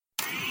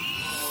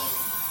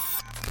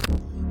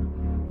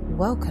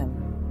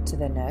Welcome to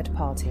the Nerd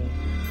Party.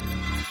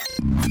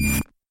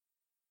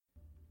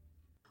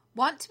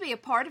 Want to be a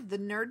part of the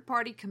Nerd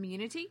Party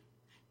community?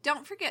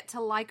 Don't forget to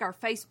like our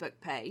Facebook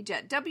page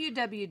at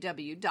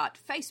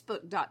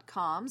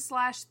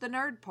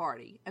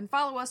www.facebook.com/thenerdparty and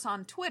follow us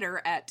on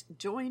Twitter at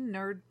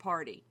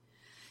JoinNerdParty.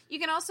 You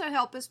can also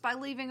help us by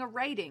leaving a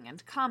rating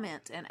and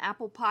comment in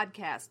Apple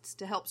Podcasts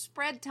to help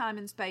spread Time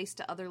and Space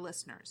to other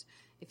listeners.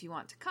 If you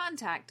want to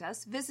contact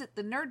us, visit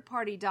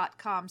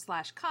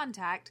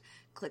thenerdparty.com/contact,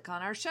 click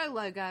on our show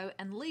logo,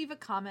 and leave a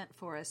comment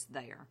for us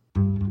there.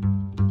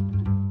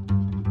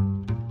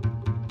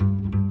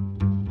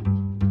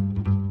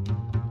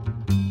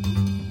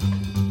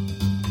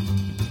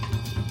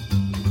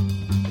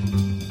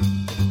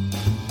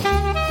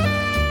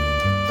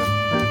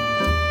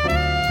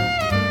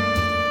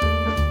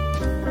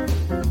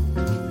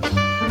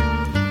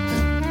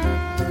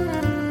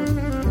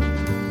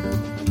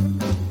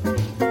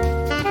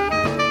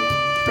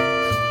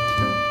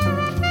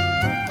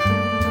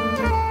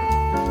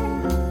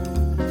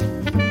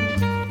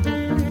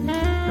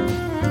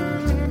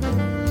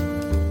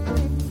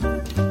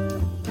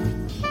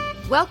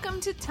 Welcome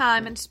to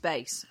Time and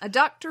Space, a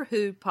Doctor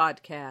Who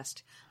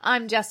podcast.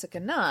 I'm Jessica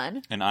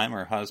Nunn. And I'm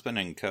her husband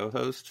and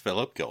co-host,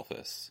 Phillip.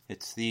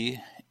 It's the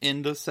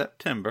end of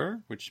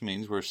September, which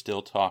means we're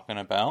still talking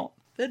about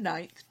The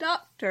Ninth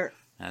Doctor.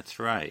 That's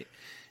right.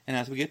 And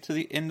as we get to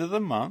the end of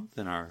the month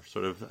and our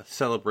sort of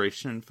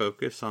celebration and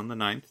focus on the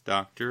Ninth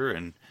Doctor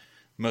and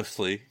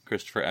mostly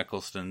Christopher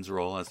Eccleston's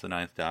role as the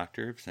Ninth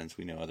Doctor, since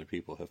we know other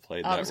people have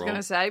played that role. I was going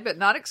to say, but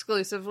not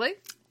exclusively.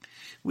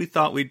 We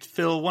thought we'd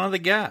fill one of the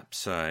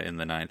gaps in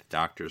the Ninth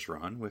Doctor's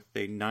run with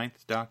a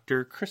Ninth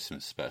Doctor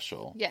Christmas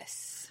special.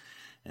 Yes.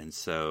 And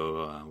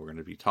so we're going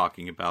to be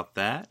talking about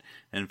that.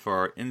 And for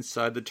our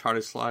Inside the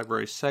TARDIS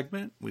Library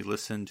segment, we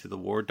listened to the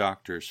War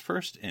Doctor's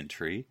first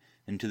entry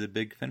into the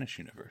Big Finish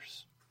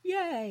universe.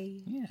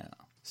 Yay. Yeah.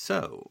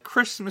 So,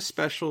 Christmas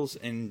specials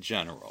in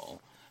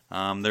general.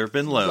 There have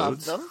been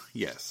loads. Love them.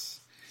 Yes.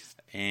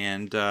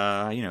 And,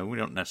 we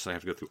don't necessarily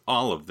have to go through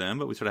all of them,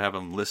 but we sort of have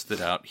them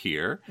listed out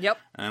here. Yep.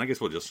 And I guess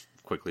we'll just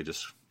quickly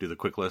do the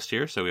quick list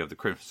here. So we have the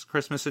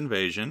Christmas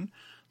Invasion,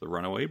 The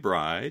Runaway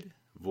Bride,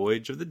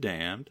 Voyage of the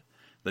Damned,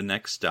 The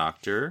Next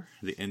Doctor,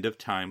 The End of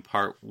Time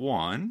Part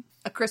 1.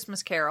 A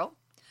Christmas Carol,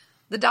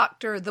 The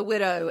Doctor, the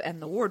Widow,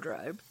 and the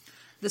Wardrobe,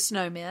 The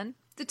Snowmen,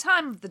 The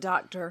Time of the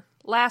Doctor,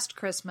 Last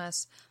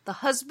Christmas, The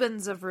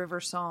Husbands of River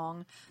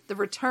Song, The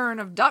Return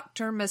of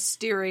Dr.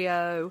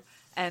 Mysterio,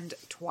 and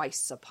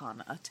Twice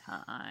Upon a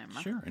Time.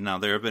 Sure. And now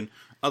there have been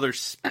other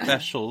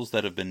specials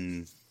that have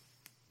been,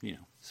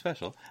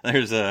 special.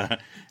 There's I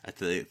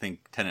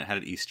think Tennant had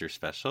an Easter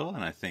special,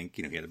 and I think,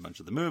 he had a bunch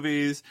of the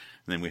movies,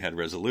 and then we had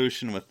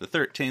Resolution with the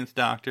 13th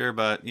Doctor,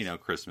 but,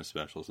 Christmas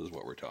specials is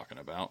what we're talking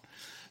about.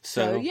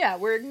 So yeah,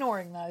 we're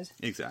ignoring those.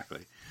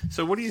 Exactly.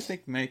 So what do you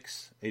think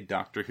makes a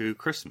Doctor Who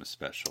Christmas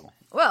special?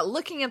 Well,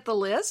 looking at the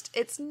list,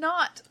 it's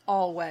not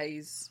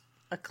always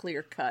a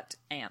clear-cut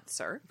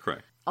answer.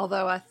 Correct.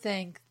 Although I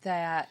think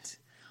that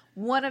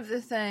one of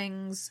the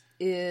things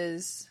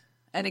is,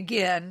 and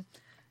again,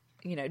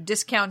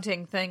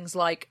 discounting things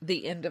like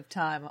The End of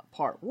Time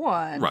Part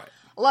 1. Right.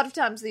 A lot of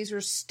times these are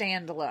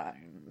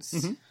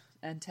standalones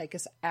and take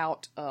us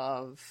out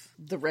of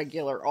the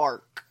regular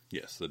arc.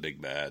 Yes, the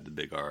big bad, the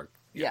big arc.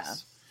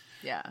 Yes.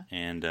 Yeah.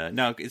 And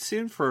now it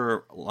seemed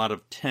for a lot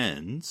of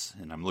tens,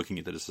 and I'm looking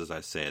at this as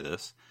I say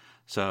this.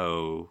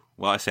 So,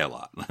 well, I say a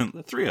lot.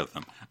 3 of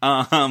them.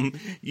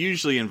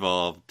 Usually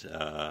involved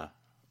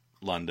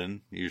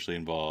London. Usually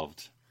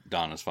involved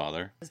Donna's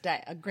father. His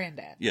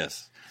granddad.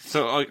 Yes.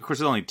 So, of course,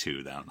 there's only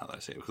 2 now that I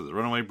say it. Because The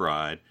Runaway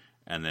Bride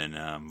and then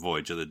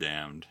Voyage of the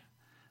Damned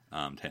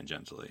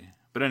tangentially.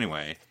 But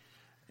anyway,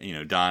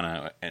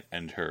 Donna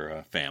and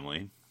her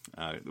family.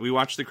 We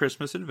watched The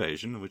Christmas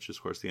Invasion, which is,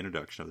 of course, the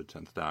introduction of the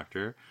 10th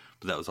Doctor.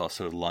 But that was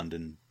also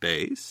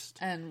London-based.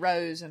 And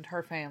Rose and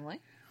her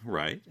family.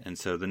 Right, and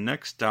so the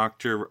Next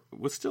Doctor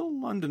was still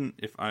London,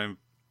 if I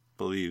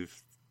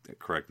believe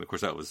correctly. Of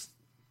course, that was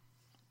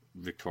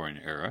Victorian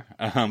era,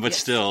 but yes.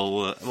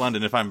 Still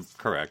London, if I'm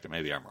correct.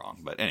 Maybe I'm wrong,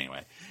 but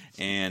anyway.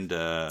 And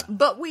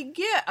but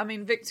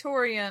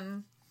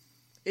Victorian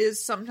is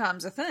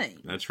sometimes a thing.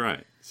 That's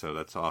right. So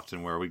that's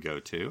often where we go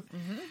to.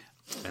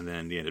 Mm-hmm. And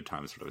then The End of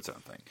Time is sort of its own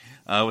thing.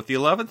 With the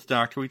 11th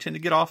Doctor, we tend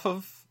to get off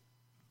of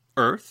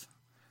Earth.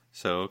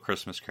 So,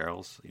 Christmas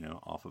carols,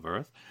 off of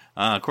Earth.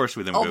 Of course,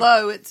 we then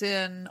Although it's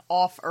in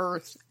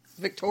off-Earth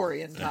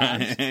Victorian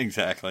times.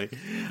 Exactly.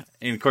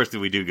 And, of course,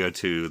 we do go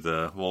to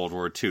the World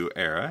War II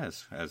era,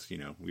 as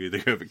we either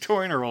go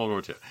Victorian or World War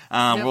II.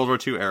 Yep. World War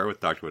II era with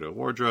Dr. Widow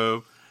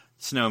Wardrobe,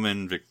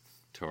 Snowman,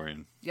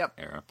 Victorian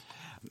era.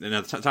 And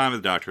at the time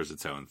of the Doctor is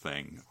its own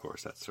thing. Of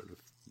course, that's sort of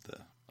the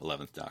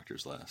 11th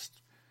Doctor's last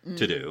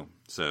to do.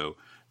 So...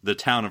 The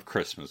Town of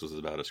Christmas was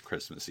about as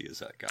Christmassy as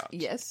that got.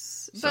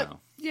 Yes, but,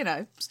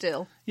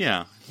 still.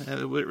 Yeah,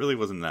 it really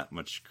wasn't that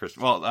much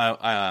Christmas. Well,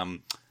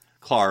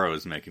 Clara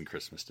was making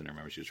Christmas dinner.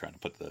 Remember, she was trying to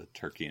put the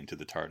turkey into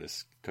the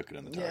TARDIS, cook it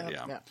in the TARDIS,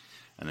 yeah.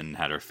 And then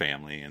had her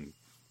family and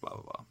blah,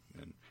 blah, blah.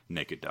 And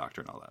Naked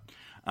Doctor and all that.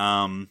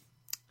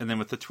 And then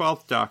with the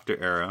 12th Doctor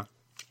era,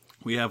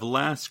 we have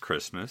Last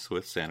Christmas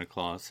with Santa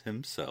Claus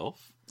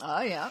himself.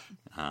 Oh, yeah.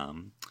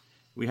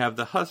 We have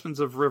the Husbands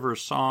of River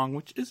Song,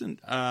 which isn't...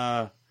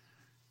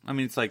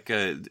 it's like,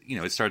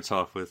 it starts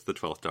off with the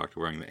 12th Doctor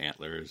wearing the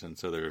antlers, and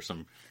so there are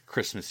some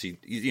Christmassy...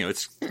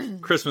 it's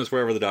Christmas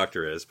wherever the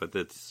Doctor is, but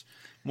it's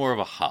more of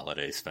a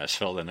holiday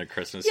special than a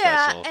Christmas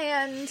special.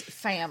 Yeah, and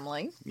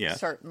family,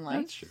 certainly.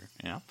 That's true,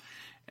 yeah.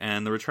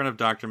 And the Return of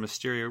Dr.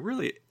 Mysterio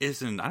really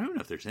isn't... I don't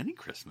know if there's any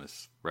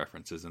Christmas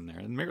references in there.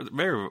 And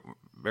very,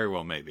 very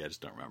well maybe, I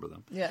just don't remember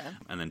them. Yeah.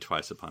 And then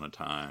Twice Upon a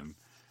Time...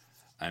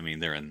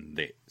 they're in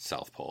the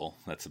South Pole.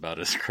 That's about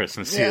as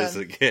Christmassy as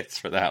it gets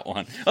for that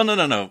one. Oh,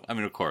 no.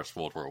 Of course,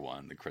 World War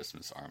I, the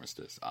Christmas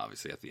armistice,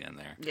 obviously at the end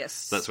there. Yes.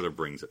 So that sort of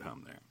brings it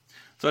home there.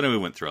 So I know we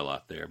went through a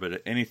lot there,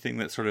 but anything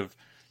that sort of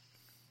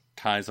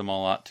ties them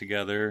all out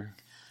together?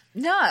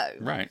 No.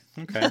 Right,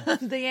 okay.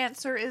 The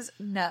answer is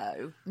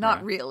no,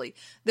 not really.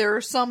 There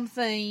are some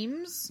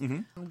themes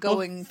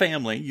going... Well,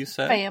 family, you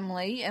said.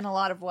 Family, in a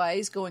lot of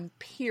ways. Going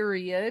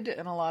period,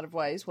 in a lot of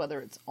ways,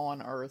 whether it's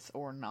on Earth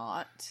or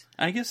not.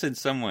 I guess in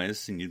some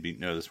ways, and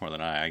know this more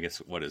than I guess,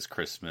 what is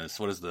Christmas?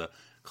 What is the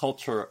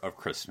culture of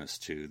Christmas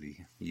to the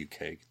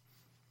UK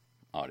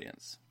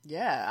audience?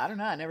 Yeah, I don't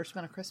know. I never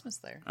spent a Christmas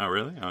there. Oh,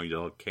 really? Oh, you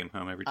all came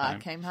home every time? I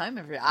came home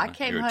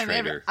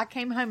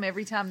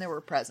every time there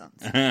were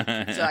presents. So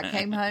I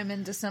came home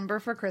in December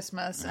for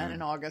Christmas and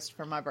in August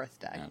for my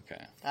birthday.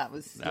 Okay. That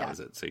was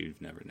it. So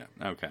you've never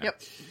known. Okay.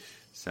 Yep.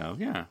 So,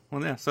 yeah.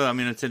 Well, yeah. So,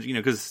 it's,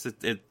 because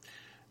it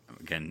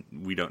again,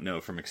 we don't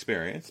know from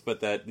experience,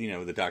 but that,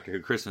 the Doctor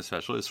Who Christmas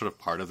special is sort of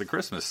part of the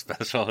Christmas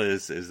special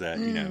is that,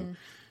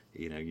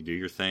 you do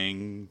your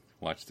thing,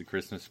 watch the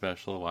Christmas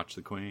special, watch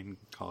the Queen,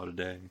 call it a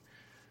day.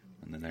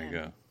 And then there you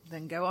go.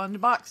 Then go on to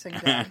Boxing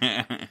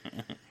Day.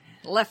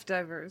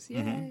 Leftovers.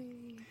 Yay.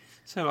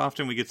 So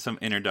often we get some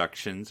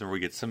introductions or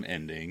we get some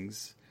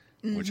endings,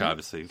 which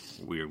obviously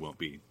we won't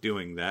be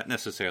doing that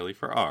necessarily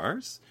for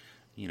ours,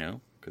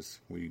 because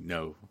we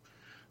know,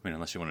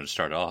 unless you wanted to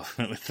start off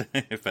with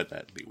it, but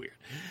that'd be weird.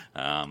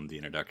 The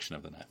introduction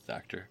of the Ninth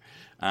Doctor.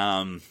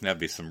 That'd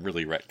be some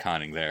really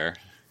retconning there.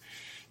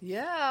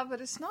 Yeah, but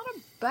it's not a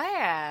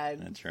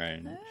bad. That's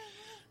right.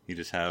 You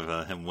just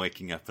have him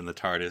waking up in the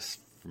TARDIS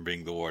from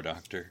being the War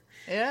Doctor.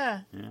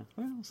 Yeah. Yeah.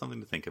 Well, something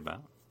to think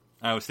about.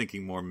 I was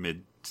thinking more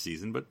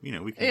mid-season, but,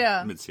 we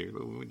can mid-series,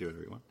 but we do it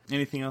every one.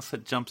 Anything else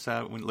that jumps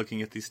out when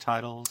looking at these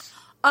titles?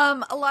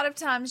 A lot of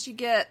times you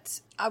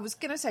get, I was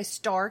going to say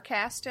star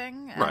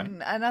casting,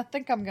 and I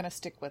think I'm going to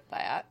stick with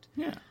that.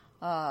 Yeah.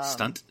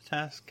 Stunt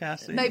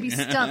casting? Maybe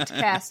stunt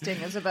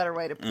casting is a better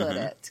way to put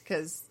it,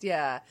 because,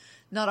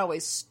 not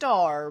always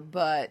star,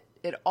 but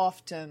it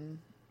often,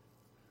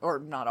 or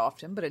not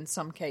often, but in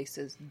some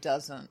cases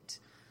doesn't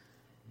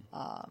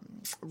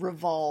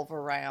revolve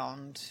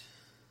around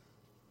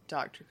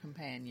Dr.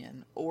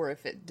 Companion, or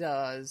if it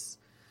does,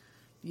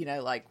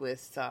 like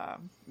with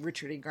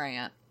Richard E.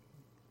 Grant.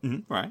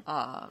 Right.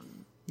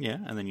 Yeah,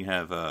 and then you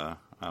have, I'm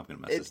going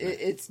to mess this up.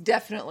 It's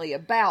definitely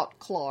about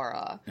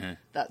Clara.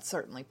 That's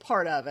certainly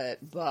part of it,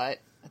 but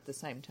at the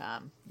same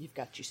time, you've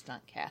got your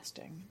stunt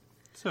casting.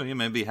 So you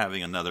may be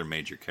having another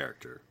major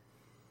character.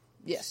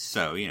 Yes.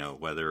 So,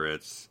 whether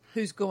it's...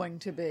 Who's going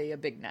to be a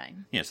big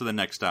name. Yeah, so the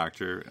next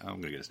Doctor,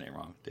 I'm going to get his name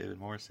wrong. David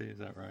Morrissey, is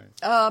that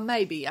right?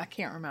 Maybe. I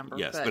can't remember.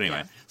 Yes, but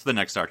anyway. Yeah. So the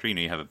next Doctor,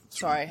 you have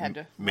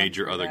a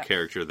major other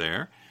character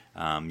there.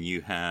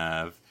 You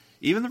have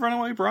even the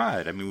Runaway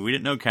Bride. We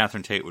didn't know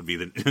Catherine Tate would be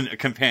the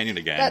companion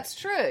again. That's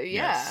true,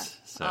 yeah. Yes,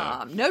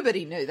 so.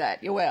 Nobody knew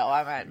that.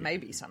 Well,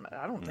 maybe somebody.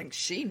 I don't think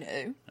she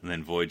knew. And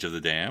then Voyage of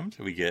the Damned,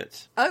 we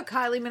get... Oh,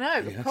 Kylie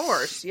Minogue, of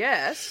course,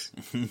 yes.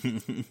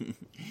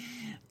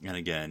 And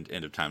again,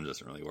 End of Time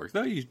doesn't really work.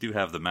 Though you do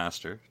have the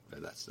Master.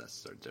 That's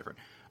sort of different.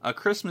 A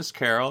Christmas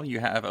Carol, you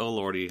have, oh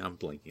lordy, I'm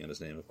blanking on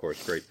his name, of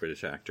course, great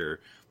British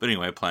actor. But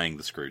anyway, playing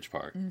the Scrooge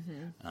part.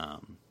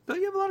 But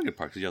you have a lot of good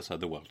parts, because you also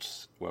had the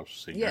Welsh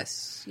singer.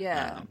 Yes,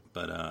 yeah.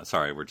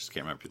 Sorry, we just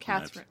can't remember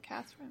people's names.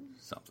 Catherine?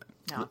 Something.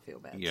 Now I feel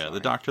bad. Yeah, sorry. The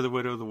Doctor, the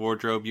Widow, the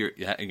Wardrobe.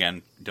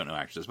 Again, don't know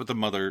actors, but the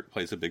mother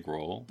plays a big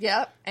role.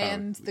 Yep,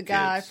 and the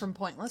guy from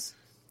Pointless.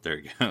 There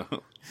you go.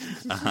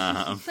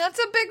 That's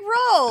a big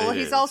role.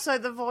 He's also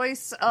the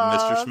voice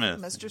of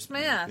Mr.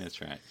 Smith.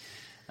 That's right.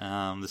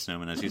 The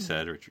Snowman, as you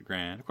said, Richard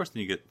Grant. Of course,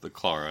 then you get the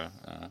Clara.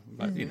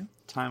 But,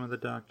 Time of the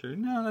Doctor.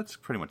 No, that's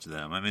pretty much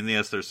them.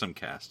 Yes, there's some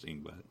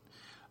casting, but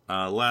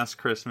Last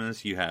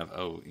Christmas, you have,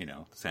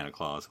 Santa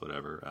Claus,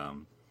 whatever.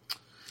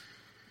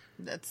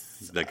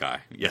 That's the guy.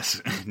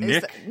 Yes.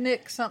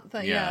 Nick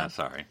something. Yeah.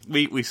 Sorry.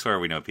 We swear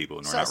we know people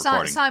and we're not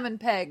recording. Simon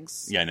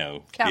Pegg's. Yeah, I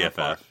know.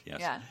 Counterpart. BFF. Yes.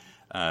 Yeah.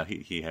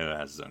 He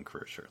has his own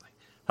career, surely.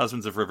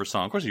 Husbands of River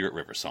Song. Of course, you're at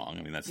River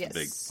Song. That's the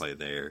big play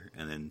there.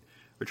 And then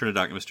Return of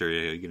Dr.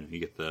 Mysterio, you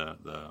get the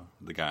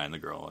guy and the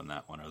girl in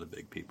that one are the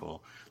big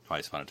people.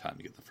 Twice Upon a Time,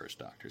 you get the first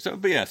Doctor. So,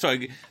 but yeah, so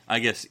I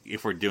guess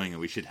if we're doing it,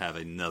 we should have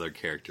another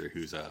character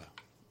who's a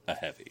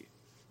heavy.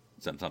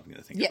 Something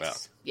to think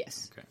about.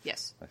 Yes. Okay.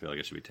 Yes. I feel like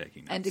I should be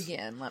taking notes. And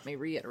again, let me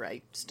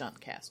reiterate, stunt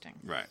casting.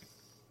 Right.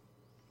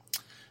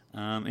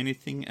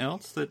 Anything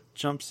else that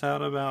jumps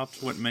out about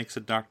what makes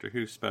a Doctor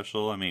Who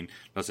special? I mean,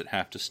 does it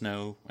have to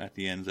snow at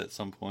the end at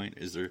some point?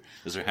 Does there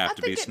have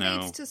to be snow? I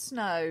think it needs to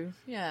snow.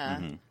 Yeah,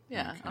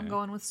 yeah. Okay. I'm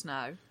going with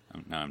snow.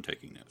 Now I'm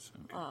taking notes.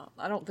 Okay.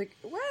 I don't think.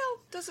 Well,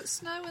 does it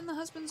snow in the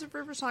Husbands of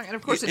River Song? And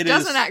of course, It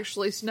doesn't is.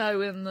 actually snow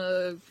in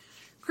the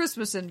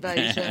Christmas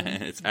Invasion.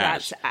 It's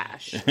That's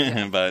ash.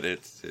 Yeah. But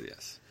it's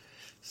yes.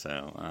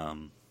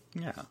 So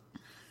yeah,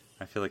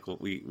 I feel like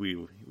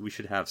we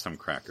should have some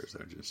crackers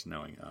that are just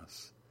knowing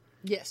us.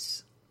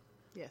 Yes,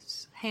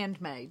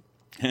 handmade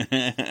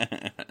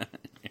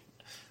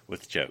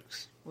With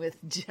jokes. with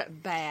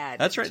bad.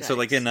 That's right. Jokes. So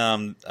like in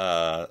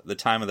the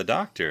Time of the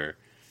Doctor,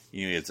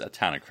 it's a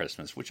town of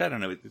Christmas, which I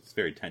don't know, it's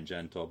very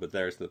tangential, but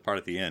there's the part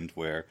at the end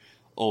where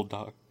old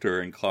Doctor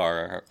and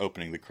Clara are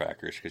opening the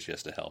crackers because she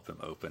has to help him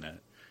open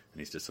it, and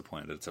he's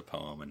disappointed it's a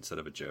poem instead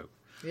of a joke.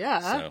 Yeah.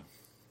 So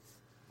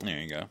there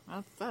you go.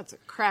 That's a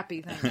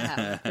crappy thing to have,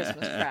 a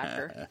Christmas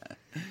cracker.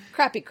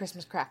 Crappy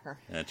Christmas cracker.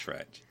 That's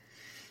right.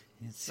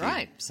 Let's see.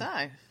 Right, so.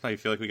 Oh, you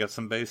feel like we got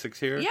some basics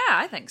here? Yeah,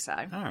 I think so.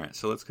 All right,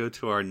 so let's go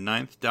to our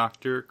 9th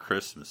Doctor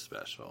Christmas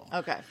special.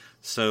 Okay.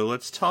 So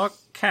let's talk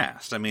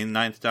cast. I mean,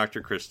 9th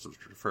Doctor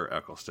Christopher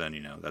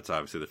Eccleston, that's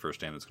obviously the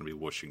first name that's going to be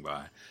whooshing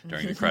by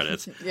during the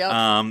credits.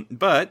 Yep.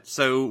 But,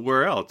 so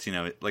where else?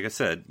 Like I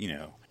said,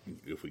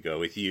 if we go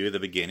with you at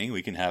the beginning,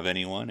 we can have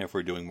anyone. If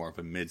we're doing more of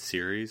a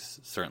mid-series,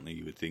 certainly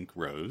you would think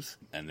Rose.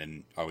 And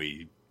then are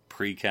we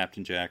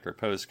pre-Captain Jack or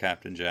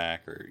post-Captain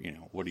Jack? Or,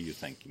 what are you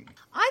thinking?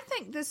 I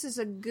think this is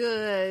a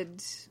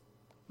good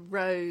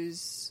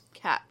Rose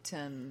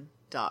Captain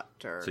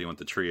Doctor. So you want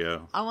the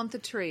trio? I want the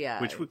trio.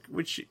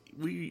 Which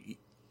we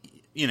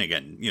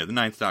again, the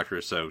 9th Doctor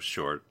is so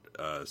short,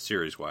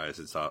 series-wise,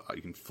 it's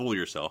you can fool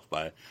yourself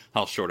by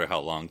how short or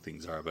how long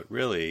things are. But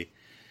really,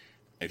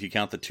 if you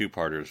count the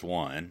two-parters,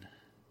 one,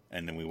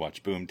 and then we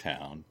watch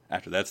Boomtown,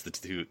 after that's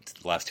the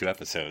last two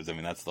episodes, I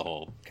mean, that's the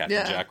whole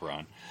Captain Jack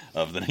run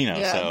of the,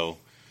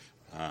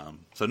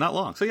 so not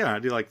long. So yeah, I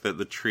do like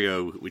the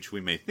trio, which we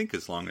may think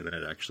is longer than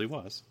it actually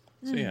was.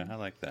 So yeah, I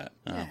like that.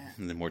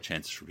 And then more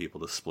chances for people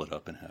to split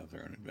up and have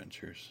their own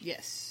adventures.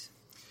 Yes.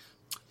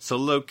 So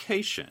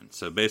location.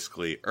 So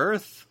basically,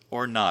 Earth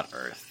or not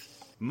Earth.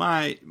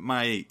 My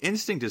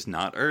instinct is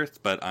not Earth,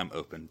 but I'm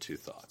open to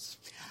thoughts.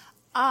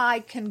 I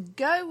can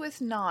go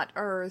with not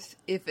Earth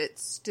if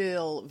it's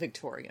still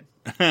Victorian.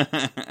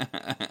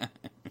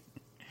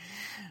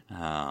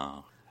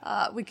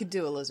 We could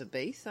do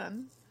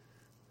Elizabethan.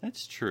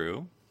 That's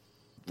true.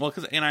 Well,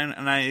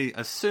 I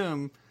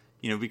assume,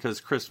 because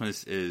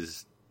Christmas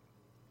is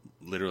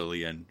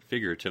literally and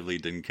figuratively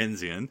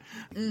Dickensian,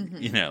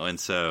 and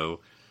so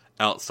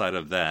outside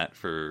of that,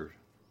 for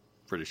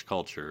British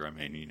culture, I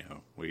mean,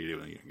 what are you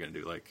doing? You're going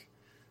to do like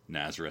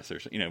Nazareth or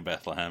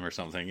Bethlehem or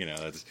something,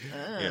 that's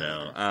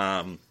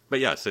but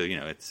yeah, so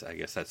it's, I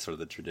guess that's sort of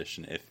the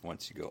tradition if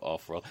once you go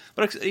off world.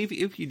 But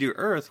if you do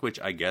Earth, which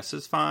I guess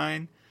is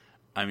fine,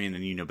 I mean,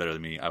 and better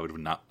than me, I would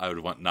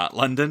want not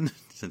London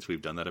since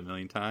we've done that a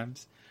million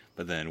times.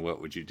 But then what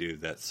would you do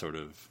that's sort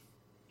of,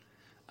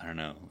 I don't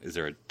know, is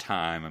there a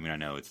time? I mean, I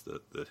know it's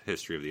the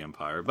history of the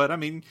empire, but I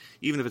mean,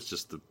 even if it's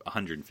just the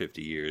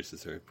 150 years,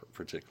 is there a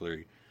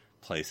particular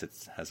place that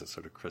has a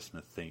sort of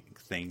Christmas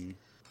thing?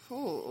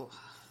 Ooh.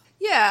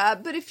 Yeah,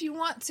 but if you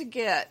want to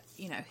get,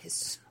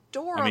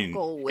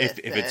 historical with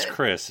if it's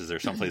Chris, is there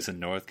someplace in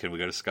North? Can we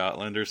go to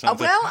Scotland or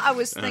something? Well, I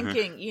was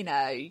thinking,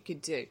 you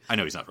could do... I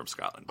know he's not from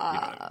Scotland.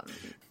 But,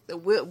 the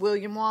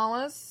William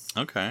Wallace.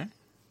 Okay.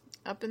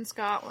 Up in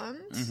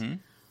Scotland. Mm-hmm.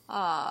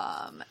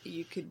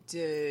 You could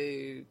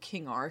do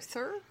King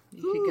Arthur.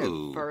 You could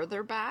go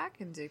further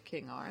back and do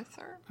King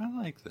Arthur. I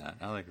like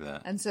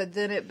that. And so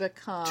then it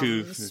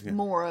becomes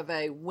more of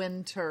a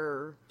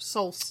winter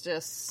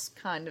solstice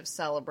kind of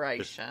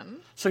celebration.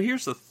 So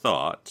here's the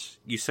thought.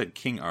 You said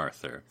King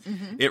Arthur.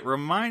 Mm-hmm. It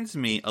reminds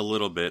me a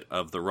little bit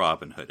of the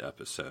Robin Hood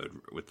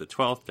episode with the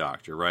 12th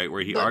Doctor, right?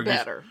 Where he argues...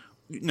 better.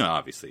 No,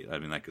 obviously. I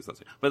mean, that goes...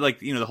 But,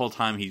 the whole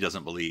time he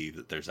doesn't believe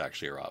that there's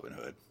actually a Robin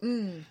Hood.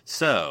 Mm.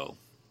 So...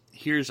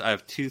 I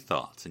have two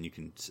thoughts, and you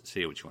can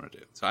see what you want to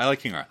do. So I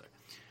like King Arthur.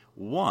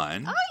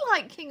 One, I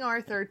like King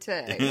Arthur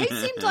too. He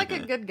seems like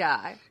a good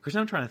guy. Because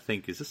I'm trying to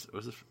think, was this?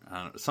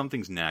 I don't know,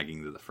 something's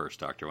nagging that the first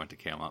Doctor went to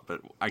Camelot,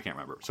 but I can't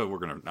remember. So we're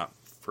going to not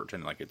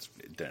pretend like it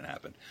didn't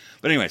happen.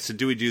 But anyway, so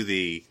do we do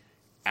the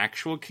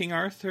actual King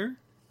Arthur,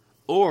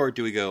 or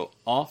do we go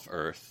off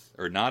Earth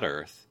or not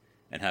Earth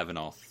and have an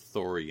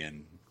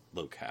Arthurian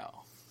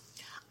locale?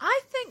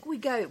 I think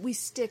we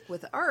stick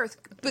with Earth,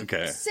 but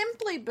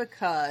simply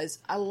because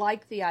I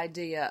like the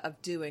idea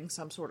of doing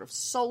some sort of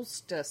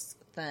solstice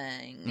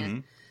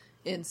thing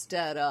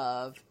instead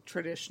of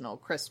traditional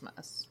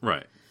Christmas.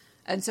 Right.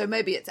 And so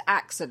maybe it's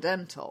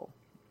accidental.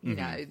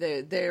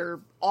 They're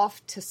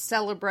off to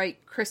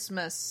celebrate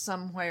Christmas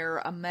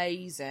somewhere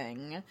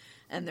amazing,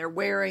 and they're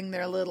wearing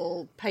their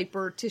little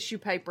tissue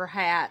paper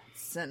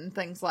hats and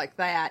things like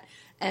that,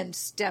 and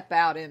step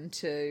out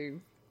into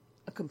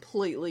a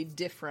completely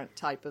different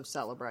type of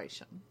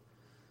celebration.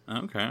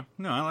 Okay.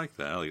 No, I like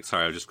that.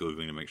 Sorry, I was just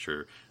Googling to make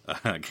sure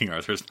King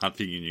Arthur's not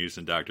being used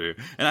in Doctor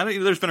Who. And I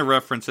think there's been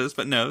references,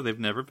 but no, they've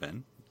never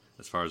been,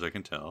 as far as I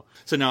can tell.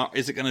 So now,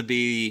 is it going to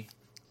be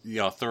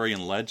the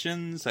Arthurian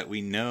legends that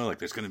we know? Like,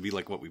 there's going to be,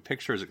 like, what we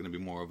picture? Is it going to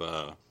be more of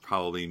a,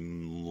 probably a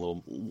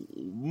little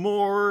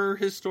more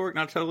historic,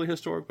 not totally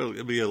historic, but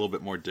it'll be a little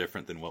bit more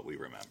different than what we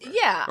remember?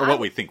 Yeah. Or what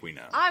we think we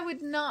know. I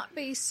would not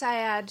be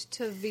sad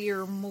to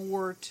veer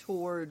more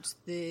towards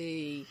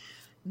the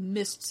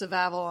Mists of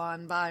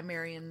Avalon by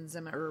Marion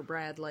Zimmer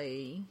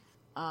Bradley,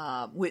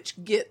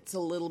 which gets a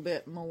little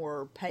bit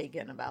more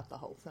pagan about the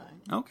whole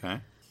thing. Okay.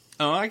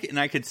 Oh, I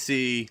could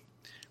see,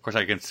 of course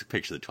I can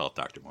picture the 12th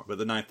Doctor more, but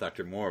the 9th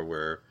Doctor more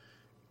where,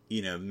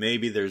 you know,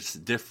 maybe there's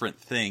different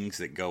things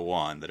that go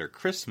on that are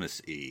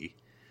Christmas-y,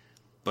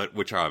 but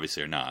which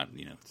obviously are not,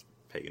 you know, it's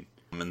pagan.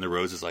 And the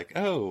Rose is like,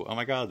 oh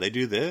my God, they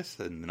do this?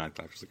 And the 9th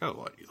Doctor's like, oh,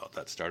 what, you thought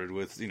that started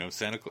with, you know,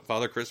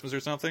 Father Christmas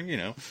or something? You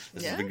know,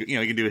 this is the, you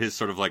know, you can do his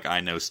sort of like,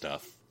 I know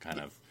stuff kind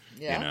of,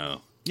 you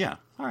know. Yeah,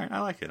 all right,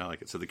 I like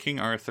it. So the King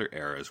Arthur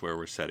era is where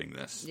we're setting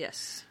this.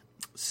 Yes.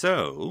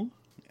 So,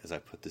 as I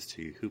put this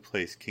to you, who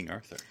plays King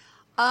Arthur?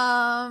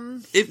 Now,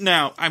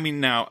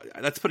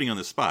 that's putting you on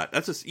the spot.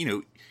 That's just, you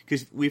know,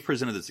 because we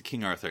presented this as a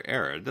King Arthur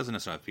era. It doesn't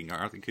necessarily have to be King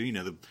Arthur, because, you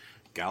know, the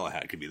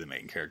Galahad could be the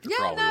main character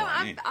for all we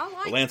want. I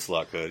like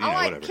Lancelot could, you I know,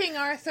 like whatever. King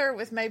Arthur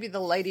with maybe the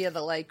Lady of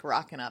the Lake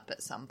rocking up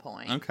at some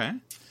point. Okay.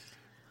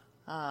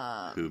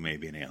 Who may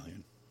be an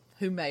alien.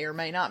 Who may or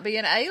may not be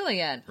an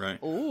alien.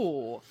 Right.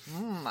 Ooh,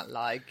 I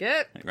like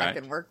it. Right. I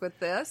can work with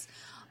this.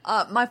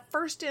 My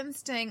first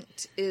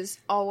instinct is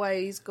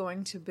always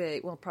going to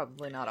be, well,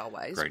 probably not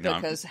always, Great. No,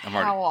 because I'm how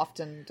already,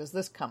 often does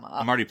this come up?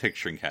 I'm already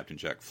picturing Captain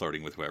Jack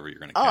flirting with whoever you're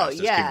going to cast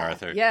as King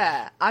Arthur.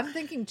 Yeah. I'm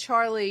thinking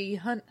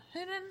Charlie Hunnam?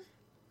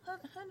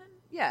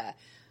 Yeah.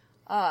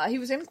 He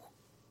was in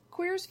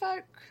Queer's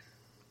Folk,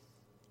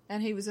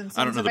 and he was in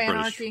Sons of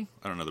Anarchy.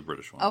 I don't know the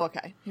British one. Oh,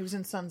 okay. He was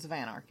in Sons of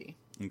Anarchy.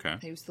 Okay.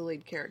 He was the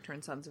lead character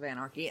in Sons of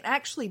Anarchy. And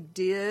actually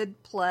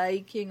did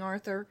play King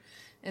Arthur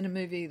in a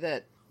movie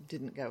that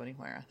didn't go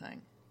anywhere, I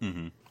think.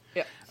 Mm-hmm.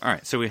 Yep. All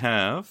right, so we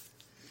have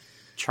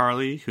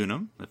Charlie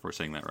Hunnam, if we're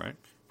saying that right.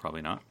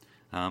 Probably not.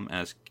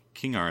 As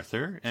King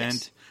Arthur.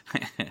 And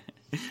yes.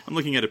 I'm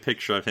looking at a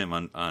picture of him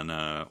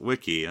on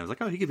Wiki, and I was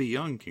like, oh, he could be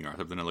young King Arthur.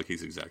 But then I look,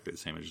 he's exactly the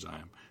same age as I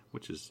am,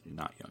 which is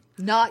not young.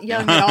 Not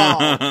young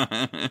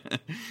at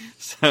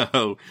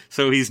all.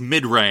 So he's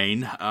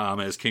mid-reign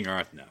as King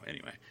Arthur. No,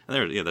 anyway.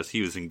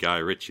 He was in Guy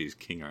Ritchie's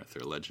King Arthur,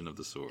 Legend of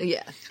the Sword.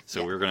 Yeah.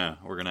 So we're gonna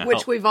which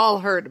help. we've all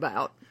heard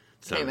about.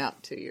 Came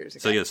out 2 years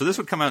ago. So this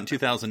would come out in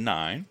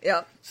 2009.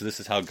 Yep. So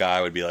this is how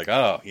Guy would be like,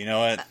 oh, you know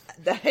what?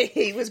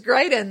 He was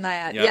great in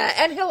that. Yep. Yeah,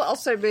 and he'll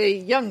also be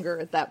younger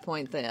at that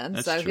point then.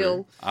 That's so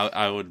true.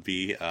 I would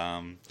be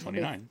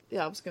 29.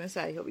 I was going to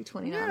say he'll be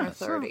 29 or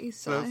 30.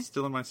 So that's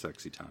still in my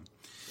sexy time.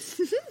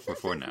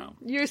 Before now.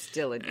 You're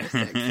still in your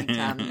sexy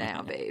time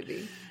now,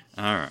 baby.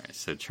 All right.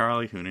 So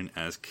Charlie Hunnam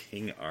as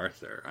King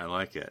Arthur. I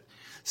like it.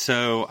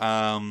 So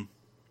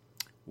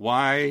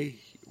why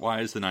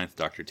is the 9th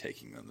Doctor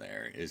taking them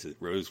there? Is it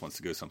Rose wants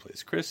to go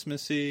someplace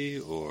Christmassy,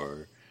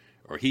 or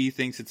he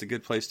thinks it's a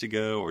good place to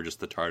go, or just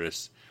the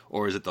TARDIS,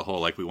 or is it the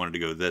whole, like, we wanted to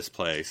go this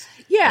place,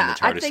 yeah, and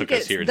the TARDIS I think took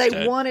us here they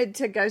instead? wanted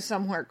to go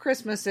somewhere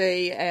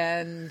Christmassy,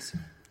 and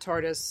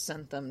TARDIS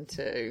sent them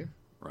to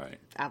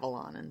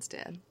Avalon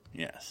instead.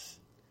 Yes.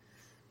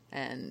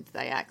 And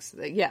they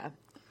actually, yeah.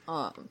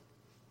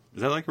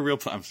 Is that like a real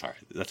place? I'm sorry,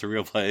 that's a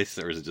real place,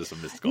 or is it just a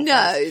mystical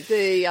place?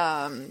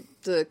 No,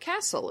 the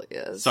castle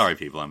is. Sorry,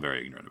 people, I'm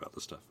very ignorant about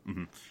this stuff.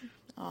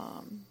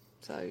 Mm-hmm.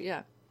 So,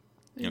 yeah.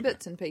 Okay.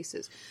 Bits and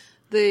pieces.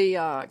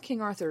 The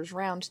King Arthur's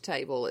Round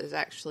Table is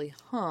actually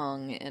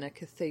hung in a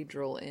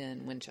cathedral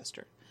in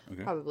Winchester.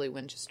 Okay. Probably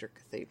Winchester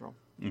Cathedral.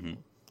 Mm-hmm.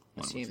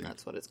 Assume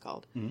that's what it's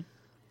called.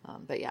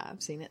 Mm-hmm. But yeah,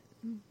 I've seen it.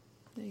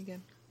 There you go.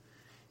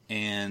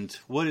 And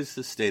what is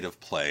the state of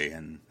play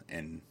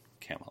in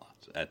Camelot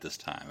at this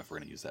time, if we're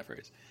going to use that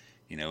phrase?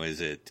 You know,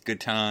 is it good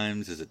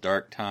times? Is it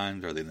dark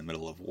times? Are they in the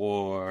middle of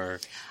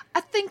war?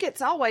 I think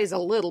it's always a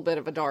little bit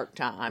of a dark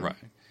time. Right.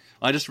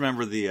 Well, I just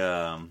remember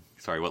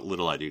what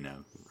little I do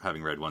know,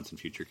 having read Once and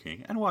Future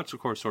King, and watched, of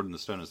course, Sword in the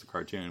Stone as the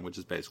cartoon, which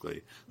is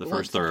basically the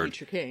first third.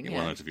 Future King,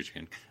 yeah. Once and Future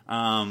King.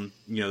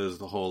 You know, there's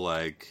the whole,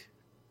 like,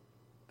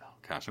 oh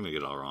gosh, I'm going to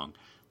get it all wrong.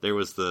 There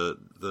was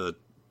the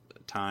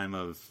time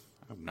of,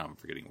 now I'm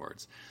forgetting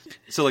words.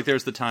 So, like,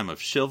 there's the time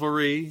of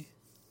chivalry,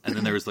 and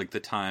then there was, like,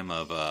 the time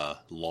of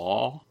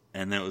law.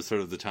 And then it was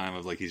sort of the time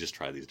of, like, he just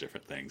tried these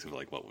different things of,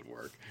 like, what would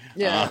work.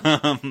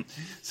 Yeah.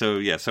 So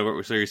you're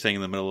saying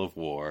in the middle of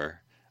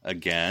war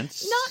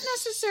against? Not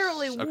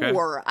necessarily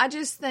war. I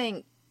just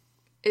think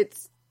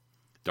it's...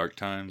 Dark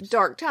times?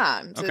 Dark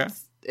times. Okay.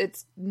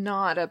 It's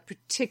not a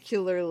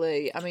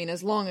particularly... I mean,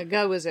 as long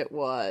ago as it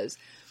was.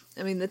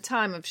 I mean, the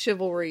time of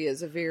chivalry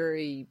is a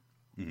very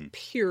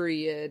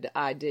period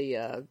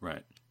idea.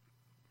 Right.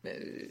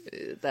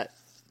 That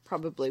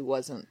probably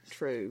wasn't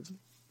true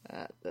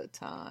at the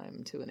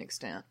time to an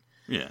extent.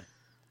 Yeah.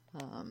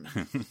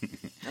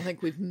 I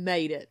think we've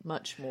made it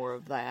much more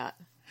of that.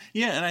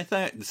 Yeah, and I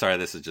thought, sorry,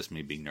 this is just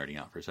me being nerding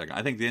out for a second.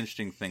 I think the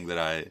interesting thing that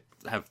I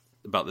have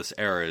about this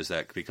era is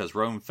that because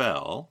Rome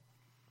fell,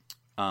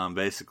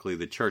 basically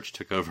the church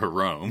took over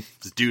Rome's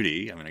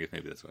duty. I mean, I guess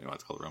maybe that's why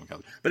it's called the Roman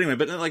Catholic. But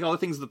anyway, like all the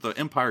things that the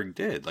empire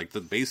did, like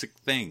the basic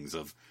things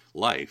of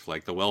life,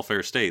 like the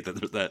welfare state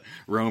that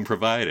Rome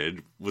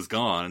provided was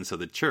gone. And so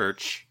the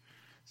church,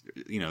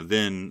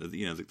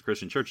 the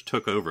Christian church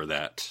took over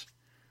that,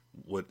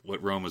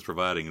 what Rome was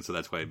providing, and so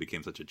that's why it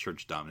became such a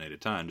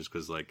church-dominated time, just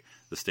because like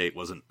the state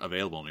wasn't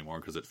available anymore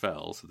because it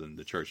fell. So then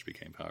the church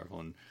became powerful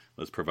and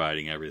was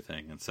providing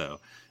everything, and so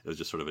it was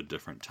just sort of a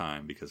different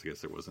time because I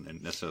guess there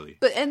wasn't necessarily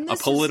a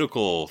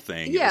political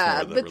thing.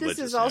 Yeah, but this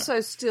is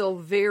also still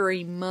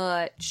very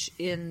much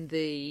in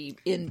the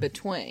in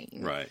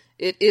between. Right,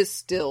 it is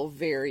still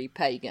very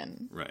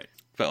pagan. Right,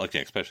 but like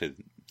especially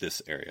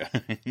this area.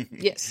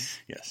 Yes.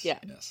 Yes. Yeah.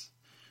 Yes.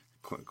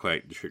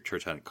 Quite the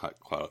church hadn't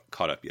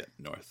caught up yet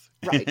north.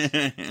 Right.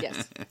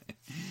 Yes.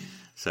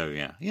 So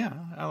yeah,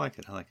 I like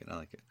it.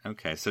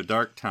 Okay, so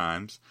dark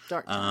times.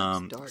 Dark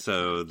times.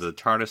 So the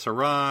TARDIS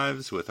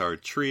arrives with our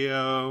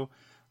trio.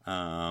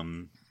 I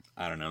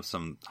don't know,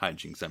 some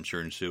hijinks I'm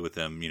sure ensue with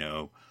them. They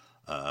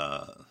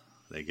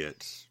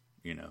get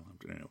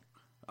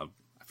I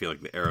feel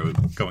like the arrow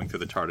going through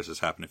the TARDIS has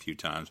happened a few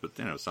times, but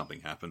something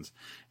happens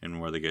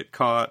and where they get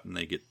caught and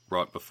they get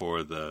brought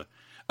before the.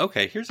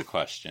 Okay, here's a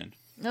question.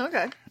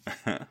 Okay.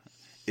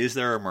 Is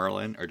there a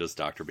Merlin, or does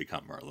Doctor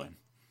become Merlin?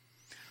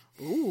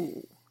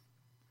 Ooh,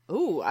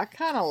 I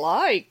kind of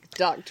like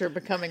Doctor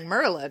becoming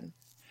Merlin.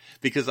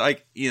 Because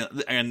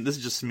and this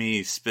is just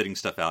me spitting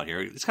stuff out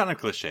here. It's kind of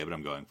cliche, but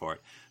I'm going for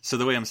it. So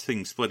the way I'm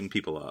splitting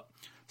people up.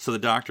 So the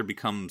Doctor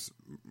becomes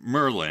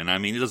Merlin. I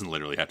mean, it doesn't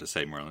literally have to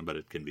say Merlin, but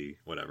it can be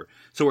whatever.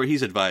 So where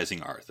he's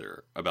advising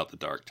Arthur about the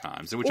dark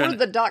times.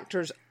 The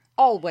Doctor's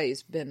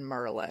always been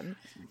Merlin.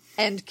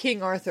 And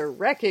King Authur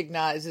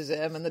recognizes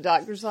him, and the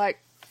Doctor's like,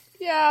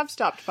 yeah, I've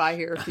stopped by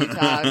here a few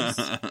times.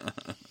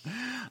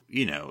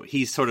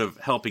 He's sort of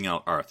helping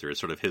out Arthur. Is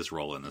sort of his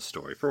role in the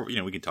story.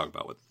 We can talk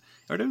about what,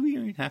 or do we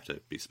even have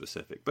to be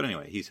specific? But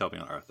anyway, he's helping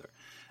out Arthur.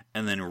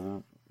 And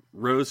then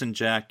Rose and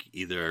Jack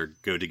either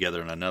go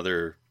together in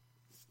another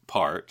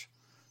part,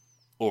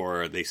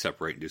 or they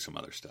separate and do some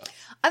other stuff.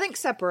 I think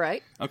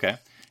separate. Okay.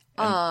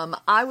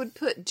 I would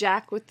put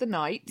Jack with the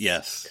knights.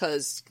 Yes.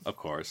 Because, of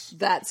course,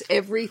 that's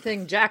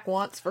everything Jack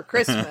wants for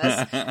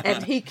Christmas.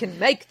 And he can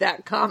make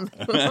that comment.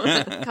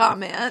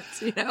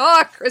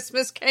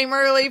 Christmas came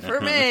early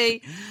for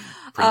me.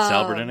 Prince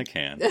Albert in a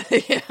can.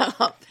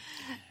 Yeah.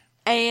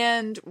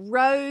 And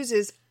Rose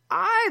is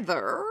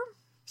either...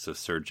 So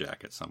Sir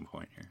Jack at some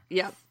point here.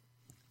 Yep.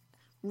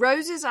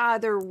 Rose is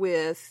either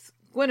with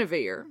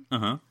Guinevere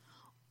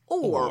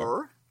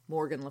or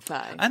Morgan le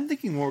Fey. I'm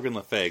thinking Morgan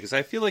le Fey because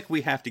I feel like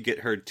we have to get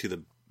her to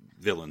the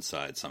villain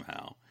side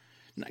somehow.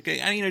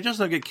 Just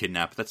not get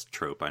kidnapped. That's a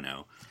trope, I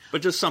know.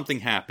 But just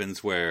something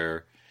happens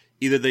where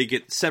either they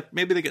get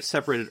maybe they get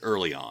separated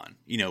early on.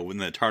 When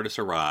the TARDIS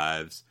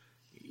arrives,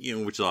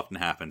 which often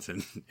happens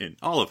in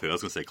all of Who. I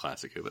was going to say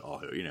classic Who, but all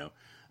Who.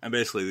 And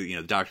basically,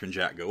 the Doctor and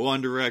Jack go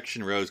one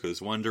direction, Rose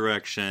goes one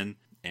direction,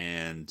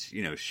 and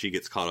she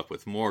gets caught up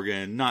with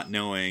Morgan, not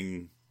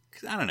knowing.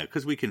 I don't know,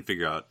 because we can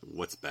figure out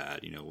what's bad.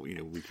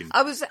 We can.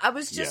 I was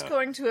just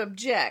going to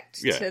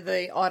object to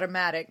the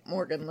automatic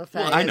Morgan le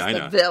Fey as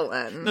the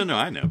villain. No,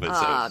 I know,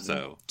 but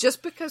so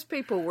just because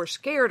people were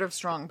scared of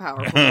strong,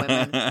 powerful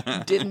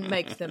women didn't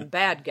make them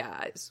bad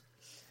guys.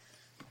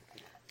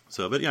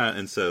 So, but yeah,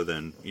 and so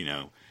then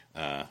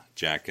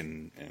Jack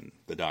and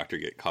the Doctor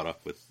get caught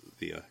up with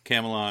the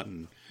Camelot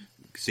and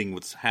seeing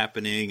what's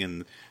happening,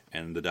 and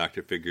the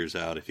Doctor figures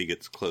out if he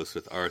gets close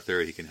with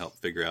Arthur, he can help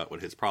figure out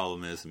what his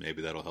problem is, and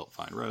maybe that'll help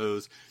find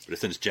Rose. But it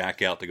sends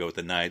Jack out to go with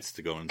the Knights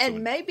to go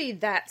and maybe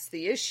that's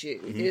the issue,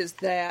 is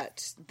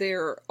that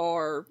there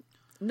are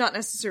not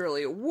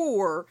necessarily a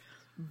war,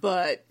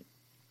 but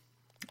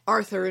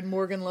Arthur and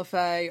Morgan le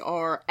Fey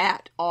are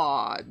at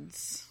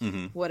odds,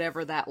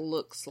 whatever that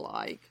looks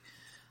like.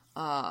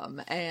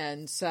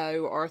 And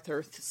so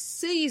Arthur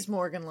sees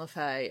Morgan le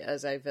Fey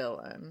as a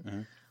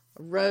villain.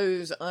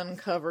 Rose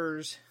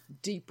uncovers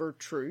deeper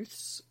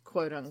truths,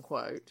 quote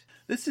unquote.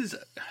 This is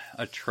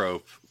a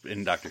trope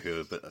in Doctor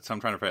Who, but so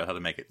I'm trying to figure out how to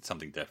make it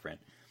something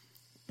different.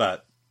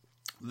 But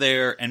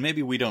and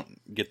maybe we don't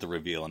get the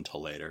reveal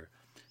until later.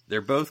 They're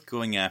both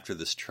going after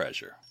this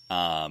treasure.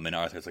 And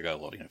Arthur's like, oh,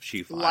 well, if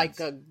she finds... Like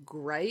a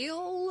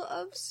grail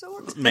of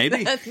sorts?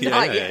 Maybe.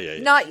 Yeah.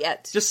 Not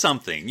yet. Just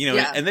something,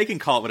 and they can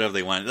call it whatever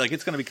they want. Like,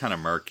 it's going to be kind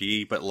of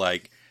murky, but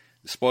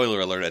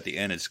spoiler alert, at the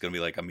end, it's going to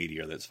be like a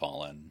meteor that's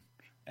fallen.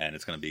 And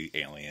it's going to be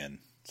alien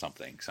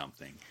something.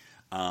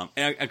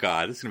 And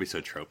God, this is going to be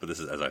so trope, but this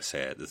is, as I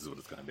said, this is what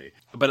it's going to be.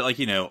 But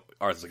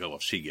Arthur's like, oh, well,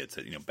 if she gets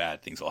it,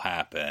 bad things will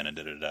happen, and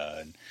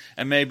da-da-da.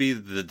 And maybe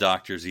the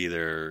Doctor's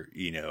either,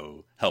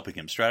 helping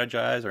him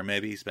strategize, or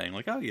maybe he's saying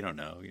like, oh, you don't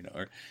know,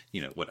 or,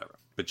 whatever.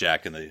 But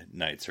Jack and the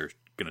Knights are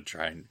going to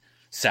try and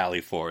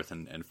sally forth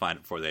and find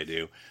it before they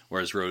do.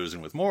 Whereas Rose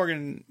and with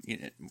Morgan,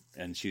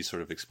 and she's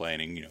sort of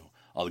explaining,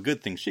 all the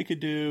good things she could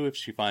do if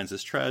she finds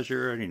this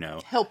treasure, you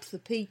know. Help the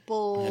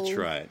people. That's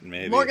right.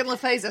 Maybe. Morgan le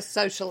Fey's a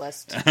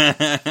socialist.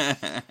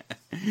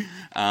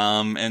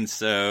 And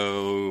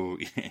so,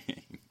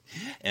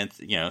 and,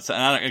 you know,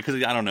 so because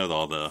I don't know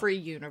all the free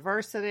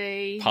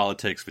university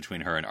politics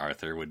between her and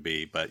Arthur would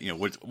be, but, you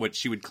know, what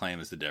she would claim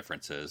is the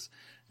differences,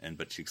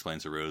 but she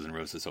explains to Rose, and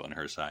Rose is so on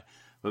her side.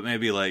 But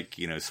maybe, like,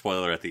 you know,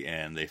 spoiler at the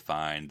end, they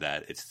find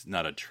that it's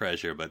not a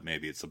treasure, but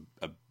maybe it's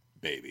a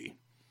baby.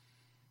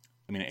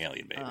 I mean, an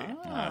alien baby.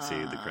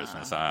 See the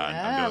Christmas.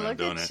 I'm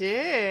doing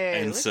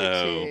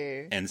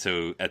it. And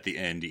so at the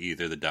end,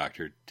 either the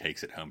Doctor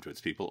takes it home to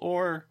its people,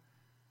 or,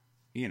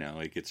 you know,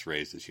 it gets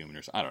raised as human,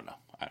 or I don't know.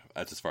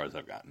 That's as far as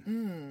I've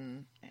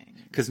gotten.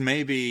 Because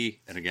maybe,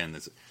 and again,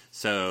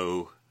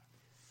 so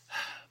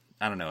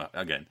I don't know.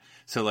 Again,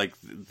 so like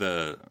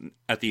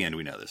at the end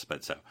we know this,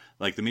 but so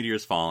like the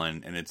meteor's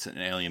fallen and it's an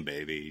alien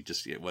baby,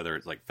 just whether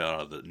it's like fell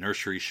out of the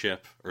nursery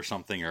ship or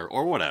something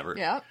or whatever.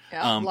 Yeah.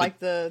 Like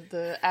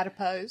the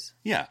adipose.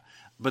 Yeah,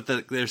 but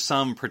there's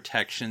some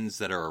protections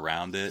that are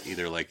around it,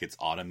 either like it's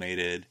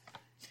automated.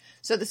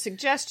 So the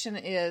suggestion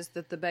is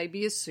that the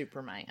baby is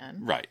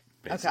Superman. Right.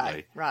 Basically.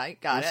 Okay. Right.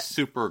 Got it.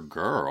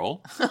 Supergirl.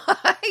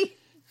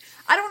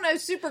 I don't know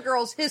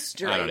Supergirl's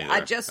history.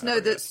 I just know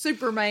that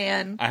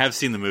Superman. I have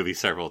seen the movie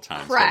several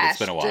times. Crashed but it's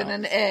been a while. in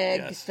an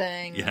egg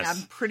thing. Yes.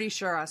 I'm pretty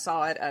sure I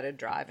saw it at a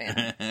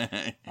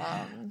drive-in.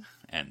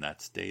 And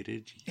that's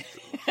dated.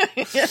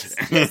 Yes,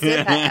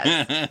 it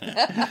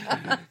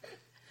has.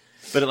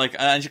 But like,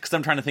 because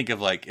I'm trying to think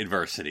of like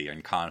adversity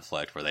and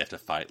conflict where they have to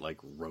fight like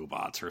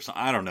robots or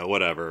something. I don't know,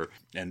 whatever.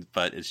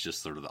 But it's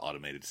just sort of the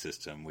automated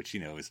system, which, you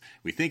know,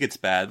 we think it's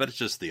bad, but it's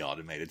just the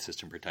automated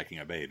system protecting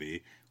a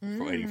baby,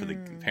 waiting for the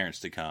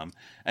parents to come.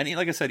 And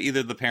like I said,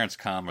 either the parents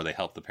come, or they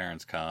help the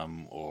parents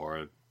come,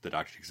 or the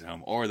Doctor takes it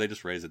home, or they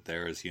just raise it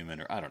there as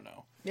human, or I don't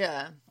know.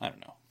 Yeah. I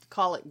don't know.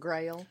 Call it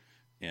Grail.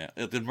 Yeah.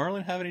 Did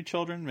Merlin have any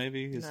children?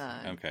 Maybe. No.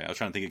 Okay. I was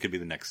trying to think it could be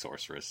the next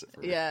sorceress.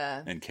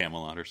 And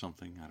Camelot or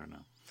something. I don't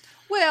know.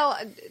 Well,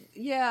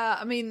 yeah,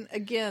 I mean,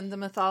 again, the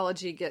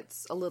mythology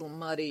gets a little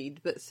muddied,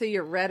 but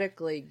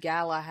theoretically,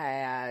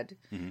 Galahad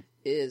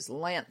is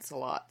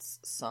Lancelot's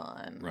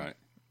son. Right.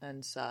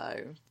 And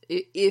so,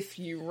 if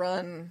you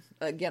run,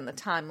 again, the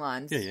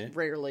timelines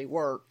rarely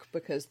work,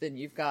 because then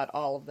you've got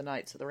all of the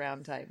Knights of the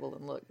Round Table,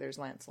 and look, there's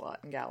Lancelot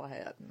and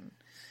Galahad, and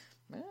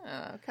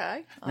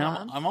okay.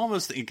 Now, I'm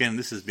almost, again,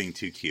 this is being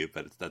too cute,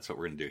 but that's what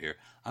we're going to do here.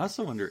 I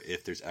also wonder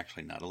if there's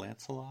actually not a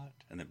Lancelot,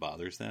 and it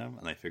bothers them,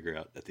 and they figure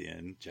out at the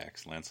end,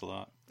 Jack's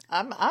Lancelot.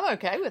 I'm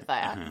okay with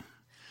that.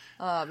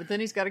 But then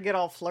he's got to get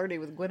all flirty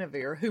with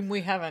Guinevere, whom we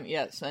haven't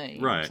yet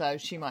seen. Right. So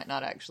she might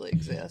not actually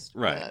exist.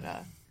 Right.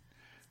 But,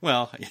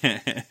 well,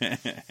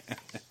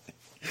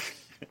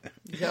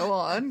 go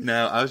on.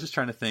 No, I was just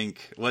trying to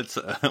think, what's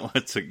a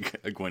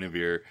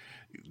Guinevere...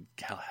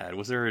 Galahad,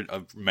 was there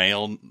a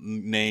male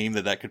name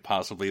that could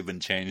possibly have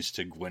been changed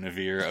to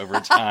Guinevere over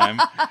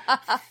time?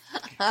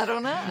 I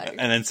don't know.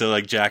 And then so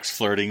like Jack's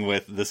flirting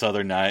with this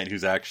other knight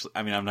who's actually,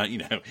 I mean, I'm not, you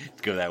know, to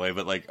go that way,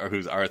 but like, or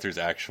who's Arthur's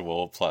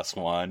actual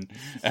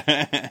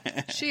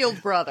 +1.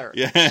 Shield brother.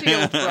 Yeah.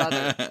 Shield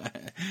brother.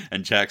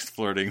 And Jack's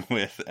flirting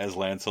with as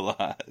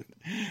Lancelot.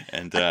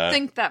 And I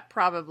think that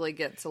probably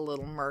gets a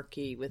little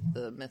murky with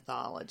the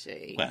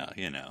mythology. Well,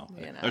 you know,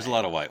 there's a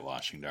lot of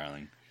whitewashing,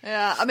 darling.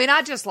 Yeah, I mean,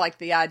 I just like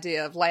the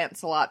idea of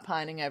Lancelot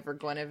pining over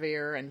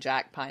Guinevere and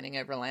Jack pining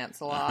over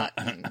Lancelot,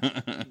 and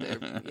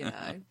you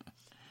know,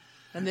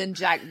 and then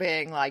Jack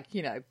being like,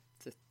 you know,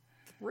 the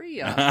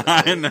three of them.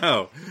 I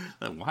know.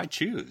 Why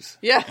choose?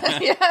 Yeah.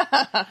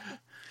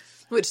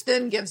 Which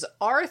then gives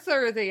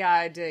Arthur the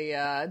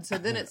idea, and so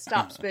then it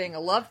stops being a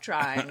love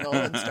triangle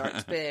and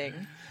starts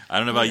being. I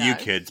don't know about you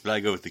kids, but I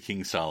go with the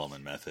King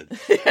Solomon method.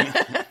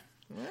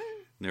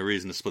 No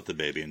reason to split the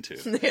baby in two.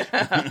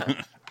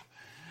 Yeah.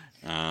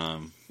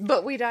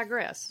 But we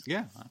digress.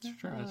 Yeah, that's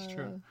true. That's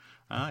true.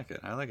 I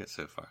like it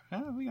so far.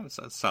 We got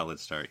a solid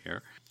start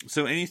here.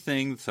 So I'm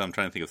trying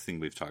to think of the thing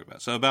we've talked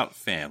about. So about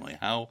family.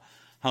 How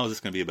is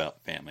this going to be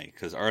about family?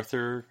 Because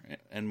Arthur,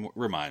 and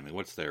remind me,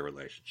 what's their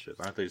relationship?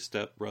 Aren't they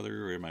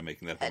stepbrother, or am I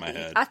making that up in my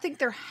head? I think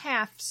they're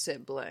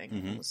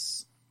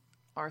half-siblings,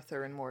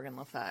 Arthur and Morgan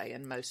le Fey,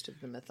 in most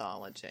of the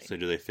mythology. So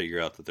do they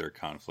figure out that their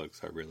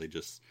conflicts are really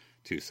just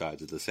two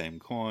sides of the same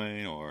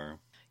coin, or...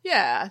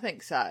 Yeah, I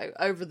think so.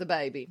 Over the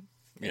baby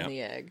in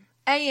the egg.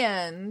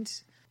 And,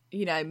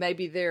 you know,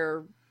 maybe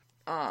they're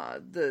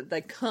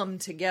they come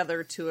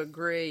together to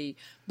agree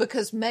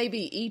because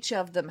maybe each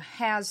of them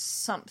has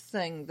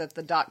something that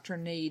the Doctor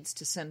needs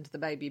to send the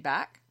baby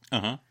back.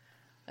 Uh-huh.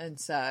 And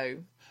so...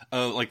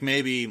 Oh, like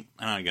maybe,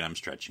 and again, I'm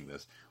stretching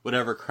this.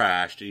 Whatever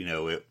crashed, you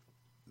know, it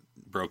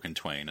broke in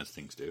twain, as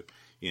things do.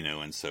 You know,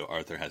 and so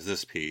Arthur has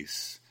this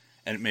piece...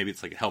 And maybe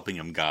it's like helping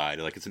him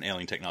guide, like it's an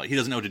alien technology. He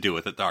doesn't know what to do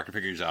with it. The Doctor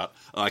figures out,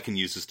 oh, I can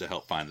use this to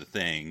help find the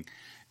thing.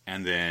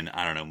 And then,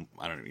 I don't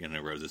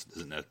know, Rose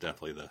isn't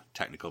definitely the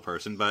technical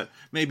person, but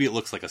maybe it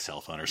looks like a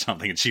cell phone or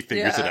something, and she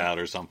figures it out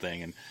or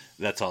something, and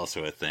that's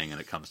also a thing, and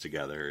it comes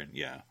together, and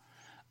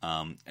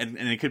and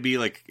it could be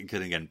like,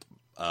 again,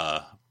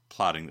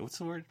 plotting. What's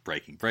the word?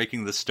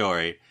 Breaking the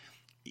story.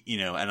 You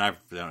know, and I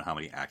don't know how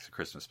many acts a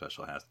Christmas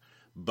special has,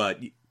 but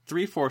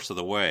 3/4 of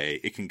the way,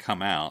 it can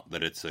come out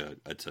that it's a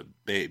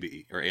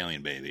baby or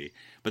alien baby,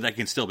 but that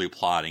can still be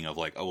plotting of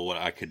like, oh, well, what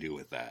I could do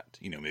with that.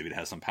 You know, maybe it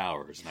has some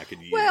powers, and I could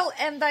use. Well,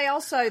 and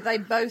they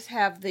both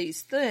have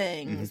these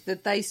things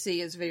that they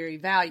see as very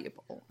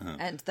valuable,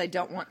 and they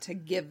don't want to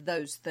give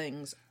those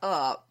things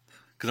up.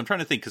 Because I'm trying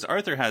to think, because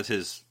Arthur has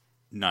his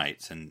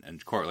knights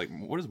and court. Like,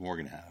 what does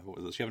Morgan have?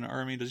 Does she have an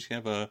army? Does she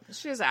have a?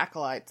 She has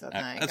acolytes. I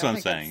think that's what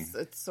I'm saying.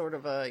 It's sort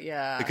of a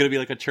It could be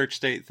like a church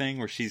state thing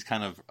where she's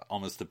kind of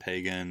almost the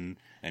pagan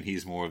and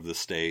he's more of the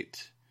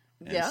state.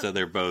 And so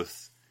they're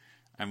both.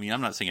 I mean,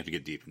 I'm not saying you have to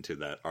get deep into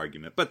that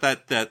argument, but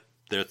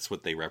that's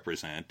what they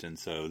represent, and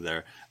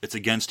so it's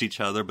against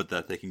each other, but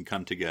that they can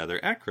come together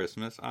at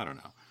Christmas. I don't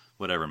know,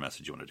 whatever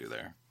message you want to do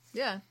there.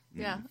 Yeah,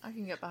 I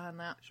can get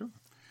behind that. Sure.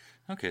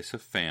 Okay, so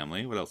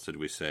family. What else did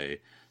we say?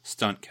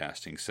 Stunt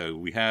casting. So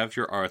we have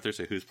your Arthur.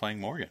 So who's playing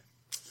Morgan?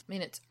 I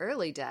mean, it's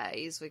early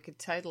days. We could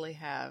totally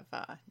have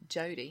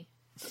Jodie.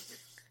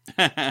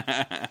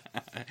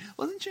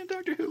 Wasn't she in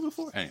Doctor Who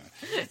before? Anyway.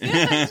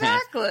 Yeah,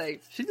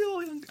 exactly. She'd be a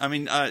little young. I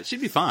mean,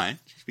 she'd be fine.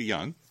 She'd be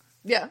young.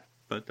 Yeah.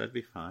 But that'd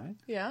be fine.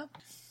 Yeah.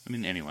 I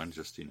mean, anyone,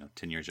 just,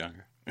 10 years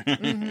younger.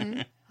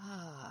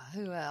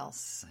 Who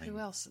else? Who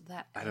else at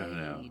that age? I don't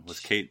know. Was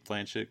Kate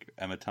Blanchett,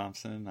 Emma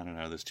Thompson? I don't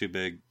know. There's two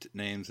big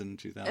names in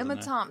 2000. Emma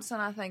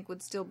Thompson, I think,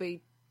 would still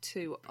be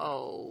too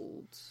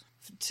old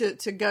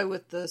to go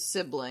with the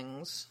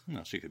siblings.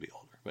 No, she could be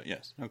older, but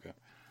yes. Okay.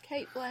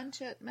 Kate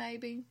Blanchett,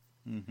 maybe.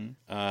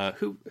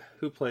 Mm-hmm.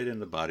 Who played in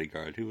The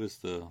Bodyguard? Who was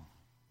the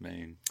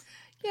main?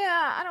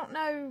 Yeah, I don't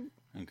know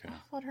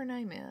what her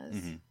name is.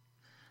 Mm-hmm.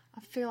 I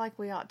feel like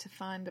we ought to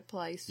find a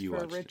place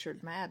for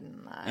Richard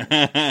Madden, though.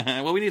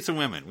 Well, we need some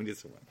women.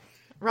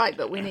 Right,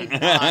 but we need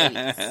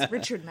knights.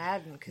 Richard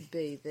Madden could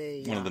be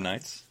one of the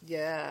knights?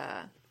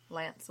 Yeah.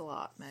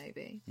 Lancelot,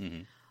 maybe.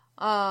 Mm-hmm.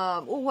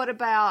 Well, what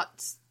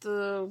about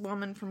the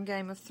woman from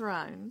Game of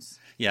Thrones?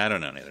 Yeah, I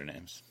don't know any other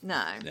names.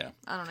 No. Yeah.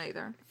 I don't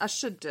either. I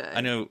should do.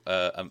 I know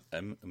Emma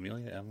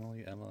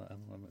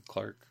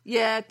Clark.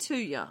 Yeah, too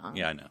young.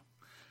 Yeah, I know.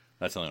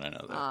 That's the only one I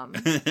know,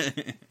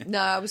 though. No,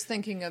 I was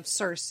thinking of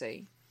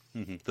Cersei.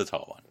 Mm-hmm. The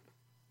tall one.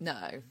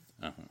 No.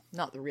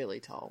 Not the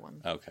really tall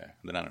one. Okay.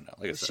 Then I don't know.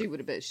 Like I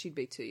said. She'd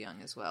be too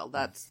young as well.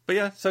 But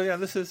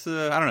this is,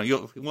 I don't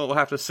know. We'll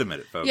have to submit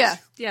it, folks.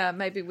 Yeah,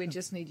 maybe we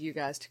just need you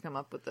guys to come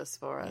up with this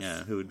for us.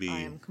 Yeah, who would be... I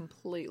am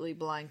completely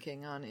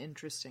blanking on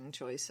interesting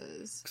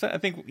choices. I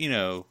think,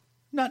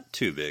 not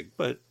too big,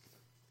 but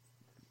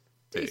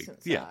big. Decent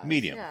yeah, size.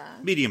 medium. Yeah.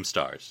 Medium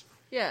stars.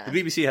 Yeah. The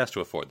BBC has to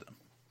afford them.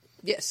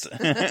 Yes.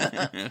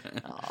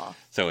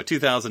 So a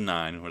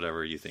 2009,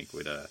 whatever you think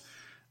would...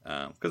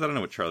 because I don't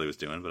know what Charlie was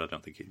doing, but I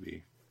don't think he'd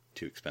be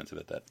too expensive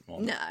at that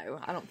moment. No,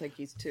 I don't think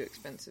he's too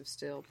expensive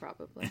still,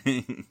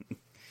 probably.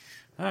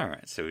 All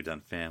right, so we've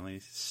done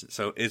families.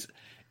 So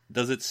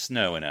does it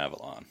snow in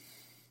Avalon?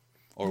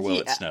 Or will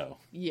it snow?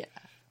 Yeah.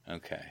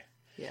 Okay.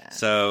 Yeah.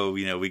 So,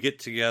 we get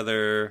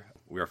together.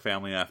 We're a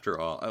family after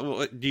all.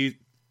 Well, do you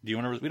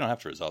want to... We don't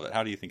have to resolve it.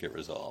 How do you think it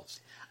resolves?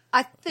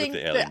 I think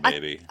with the alien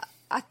baby.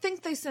 I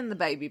think they send the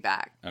baby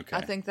back. Okay.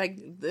 I think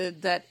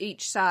that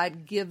each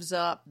side gives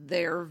up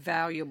their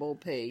valuable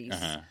piece.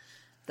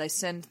 They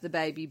send the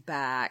baby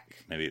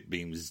back. Maybe it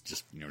beams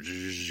just, and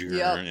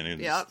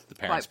the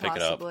parents pick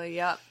it up.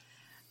 Yep.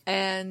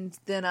 And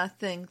then I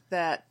think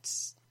that,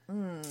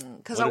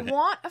 because I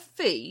want a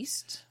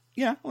feast.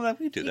 Yeah, well,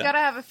 we do that. You got to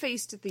have a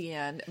feast at the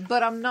end,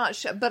 but I'm not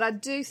sure. But I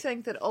do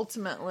think that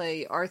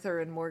ultimately Arthur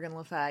and Morgan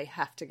le Fey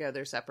have to go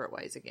their separate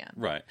ways again.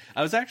 Right.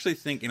 I was actually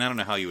thinking, I don't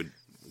know how you would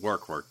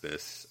work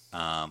this,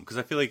 because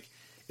I feel like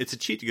it's a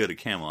cheat to go to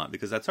Camelot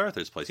because that's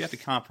Arthur's place. You have to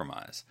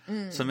compromise.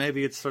 So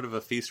maybe it's sort of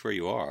a feast where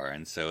you are,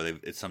 and so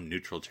it's some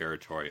neutral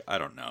territory. I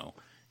don't know.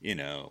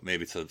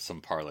 Maybe it's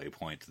some parlay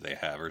point that they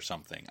have or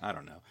something. I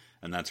don't know.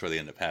 And that's where they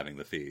end up having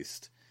the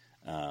feast.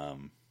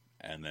 And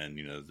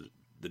then,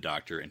 the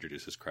doctor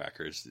introduces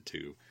crackers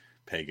to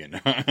pagan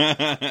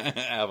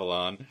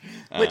Avalon.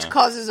 Which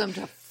causes them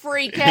to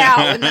freak out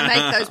and they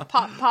make those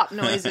pop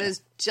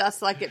noises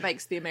just like it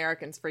makes the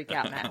Americans freak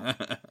out now.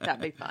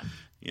 That'd be fun.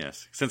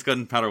 Yes. Since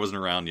gunpowder wasn't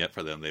around yet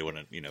for them, they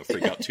wouldn't,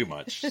 freak out too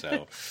much.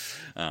 So,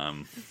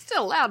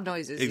 still loud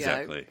noises,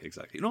 Exactly. It's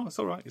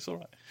all right.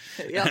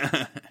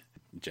 Yep.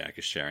 Jack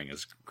is sharing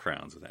his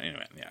crowns with that.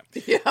 Anyway,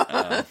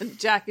 yeah.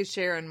 Jack is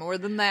sharing more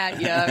than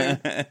that, yo.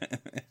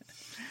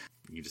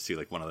 You just see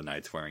one of the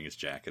knights wearing his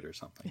jacket or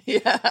something.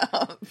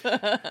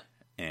 Yeah.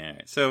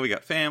 And so we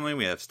got family,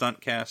 we have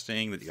stunt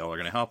casting that y'all are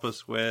going to help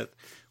us with.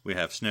 We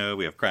have snow,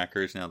 we have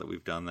crackers now that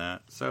we've done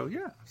that. So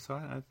yeah,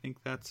 I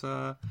think that's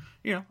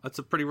that's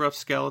a pretty rough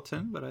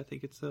skeleton, but I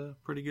think it's a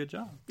pretty good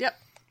job. Yep.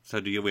 So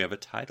we have a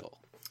title?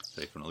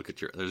 So if you want to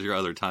look at there's your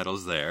other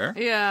titles there.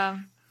 Yeah.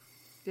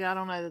 Yeah, I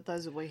don't know that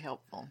those will be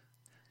helpful.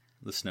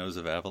 The Snows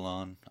of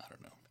Avalon. I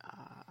don't know.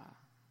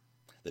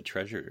 The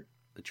treasure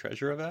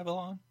of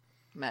Avalon.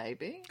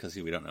 Maybe. Because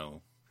we don't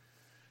know.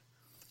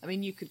 I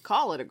mean, you could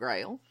call it a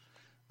Grail.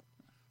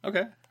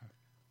 Okay.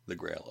 The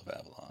Grail of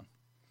Avalon.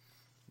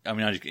 I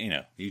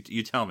mean,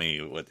 you tell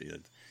me what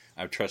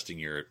I'm trusting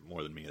you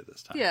more than me at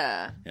this time.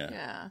 Yeah.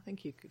 I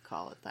think you could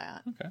call it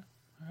that. Okay.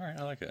 All right.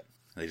 I like it.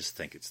 They just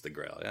think it's the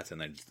Grail. It's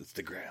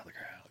the Grail.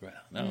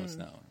 No, it's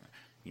not.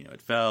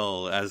 It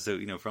fell as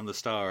from the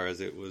star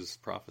as it was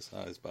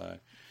prophesied by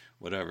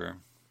whatever.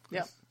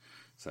 Yep.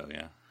 So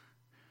yeah,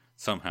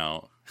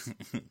 somehow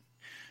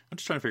I'm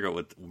just trying to figure out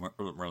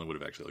what Merlin would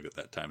have actually looked at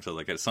that time. So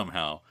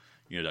somehow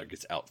Doc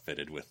gets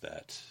outfitted with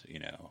that.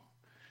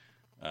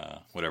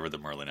 Whatever the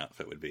Merlin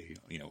outfit would be.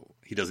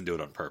 He doesn't do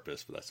it on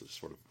purpose, but that's just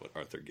sort of what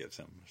Arthur gives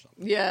him or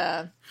something.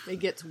 Yeah, he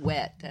gets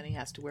wet and he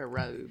has to wear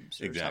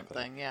robes or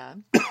something. Yeah.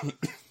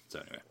 So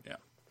anyway, yeah,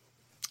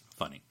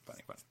 funny.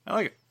 I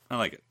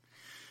like it.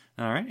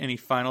 All right. Any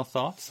final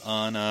thoughts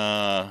on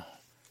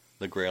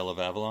the Grail of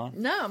Avalon?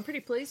 No, I'm pretty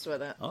pleased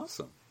with it.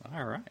 Awesome.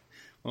 All right.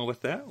 Well,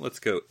 with that, let's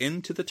go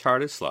into the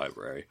TARDIS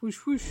library. Whoosh,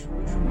 whoosh,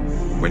 whoosh,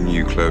 whoosh. When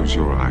you close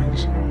your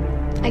eyes,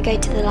 I go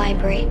to the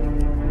library.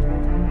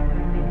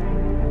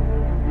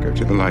 go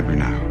to the library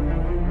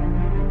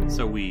now.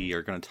 So we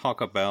are going to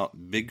talk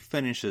about Big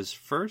Finish's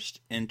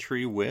first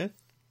entry with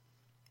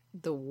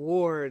The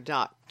War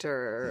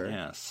Doctor.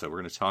 Yes, so we're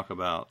going to talk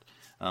about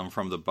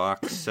from the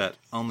box set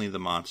Only the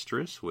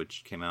Monstrous,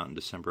 which came out in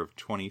December of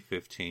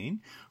 2015.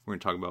 We're going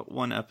to talk about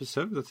one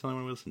episode, because that's the only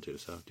one we listened to,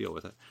 so deal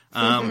with it.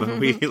 But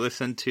we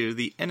listened to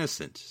The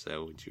Innocent,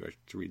 so would you like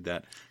to read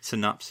that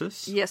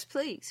synopsis? Yes,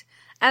 please.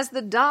 As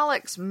the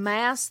Daleks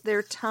mass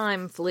their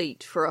time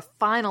fleet for a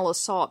final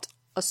assault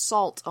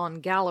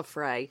on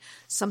Gallifrey,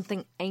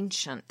 something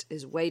ancient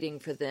is waiting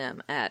for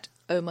them at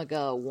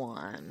Omega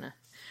 1,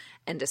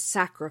 and a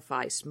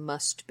sacrifice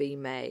must be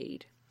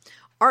made.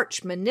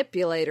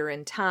 Arch-manipulator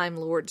and Time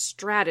Lord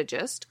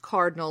strategist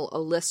Cardinal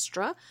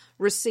Elistra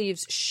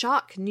receives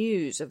shock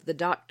news of the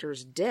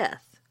Doctor's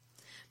death.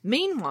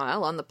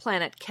 Meanwhile, on the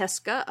planet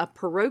Keska, a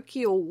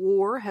parochial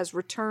war has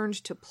returned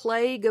to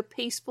plague a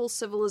peaceful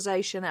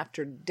civilization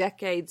after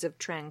decades of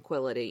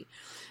tranquility.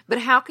 But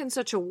how can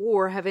such a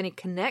war have any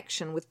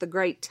connection with the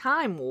Great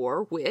Time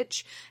War,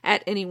 which,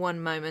 at any one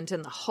moment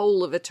in the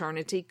whole of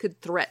eternity, could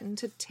threaten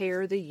to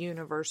tear the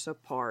universe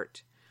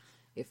apart?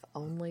 If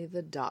only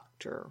the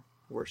Doctor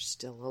were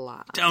still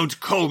alive. Don't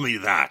call me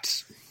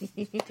that!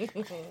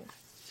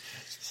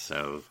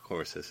 So, of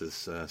course, this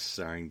is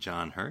starring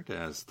John Hurt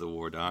as the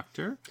War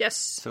Doctor. Yes.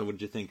 So what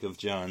did you think of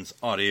John's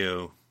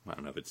audio? I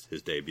don't know if it's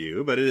his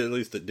debut, but at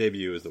least the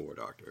debut as the War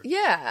Doctor.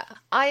 Yeah,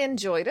 I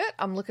enjoyed it.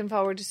 I'm looking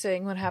forward to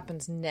seeing what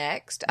happens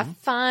next. I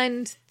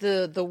find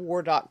the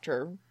War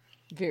Doctor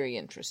very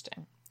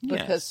interesting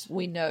because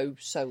we know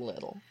so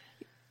little.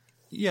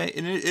 Yeah,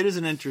 and it is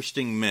an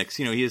interesting mix.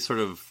 He is sort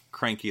of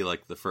cranky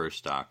like the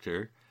first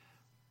Doctor,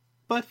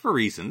 but for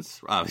reasons,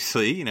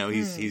 obviously.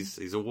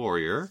 He's a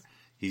warrior.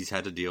 He's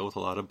had to deal with a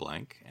lot of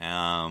blank,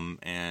 and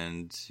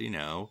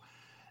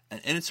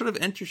it's sort of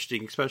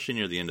interesting, especially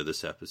near the end of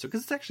this episode,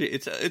 because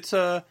it's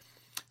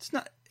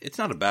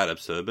not a bad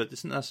episode, but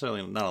it's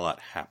necessarily not a lot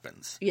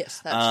happens.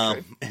 Yes, that's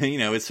true.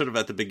 It's sort of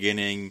at the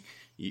beginning.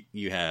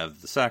 You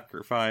have the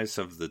sacrifice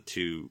of the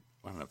two.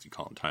 I don't know if you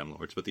call them Time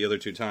Lords, but the other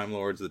two Time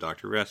Lords. The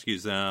Doctor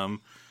rescues them.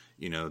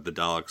 The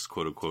Daleks,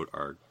 quote unquote,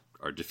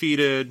 are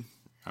defeated.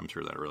 I'm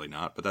sure they're really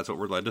not, but that's what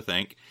we're led to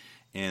think.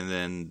 And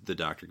then the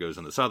Doctor goes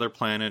on this other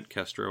planet,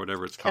 Kestra, or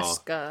whatever it's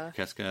called.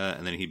 Keska.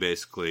 And then he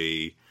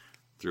basically,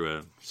 through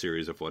a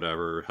series of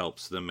whatever,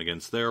 helps them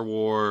against their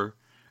war.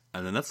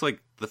 And then that's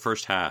like the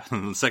first half.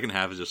 And the second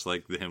half is just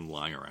like him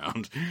lying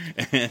around.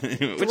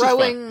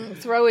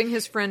 Throwing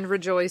his friend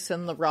Rejoice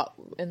in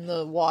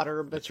the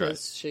water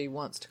because she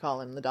wants to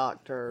call him the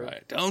Doctor.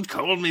 Right. Don't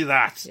call me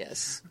that!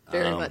 Yes.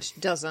 Very much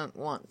doesn't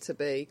want to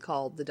be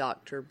called the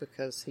Doctor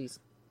because he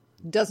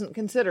doesn't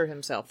consider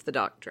himself the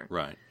Doctor.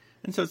 Right.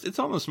 And so it's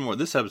almost more,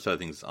 this episode I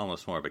think is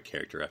almost more of a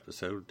character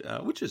episode,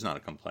 which is not a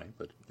complaint,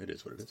 but it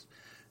is what it is.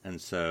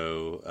 And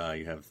so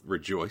you have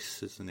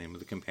Rejoice is the name of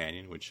the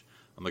companion, which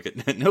I'm like,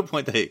 at no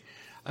point I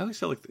always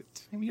feel like,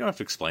 you don't have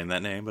to explain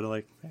that name,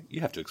 but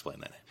you have to explain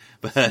that name.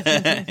 But,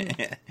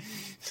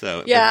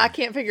 so I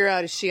can't figure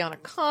out, is she on a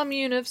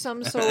commune of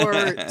some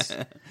sort?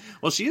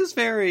 Well, she is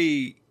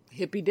very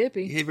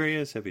hippy-dippy. He very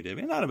is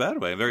hippy-dippy. Not a bad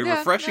way, a very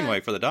refreshing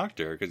way for the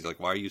Doctor, because he's like,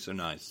 why are you so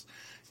nice?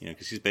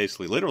 Because she's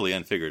basically, literally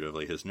and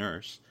figuratively, his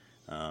nurse.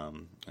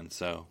 And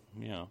so,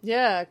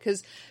 Yeah,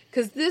 because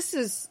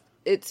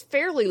it's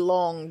fairly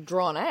long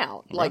drawn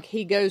out. Right. Like,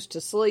 he goes to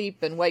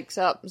sleep and wakes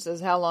up and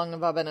says, how long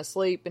have I been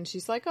asleep? And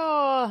she's like,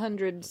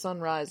 100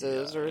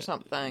 sunrises or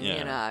something,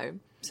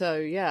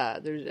 So,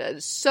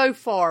 there's so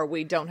far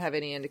we don't have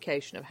any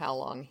indication of how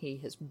long he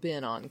has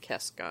been on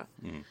Keska.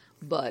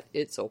 But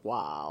it's a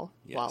while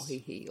he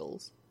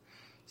heals.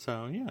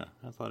 So,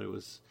 I thought it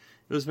was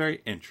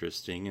very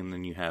interesting. And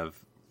then you have,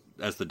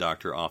 as the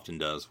Doctor often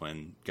does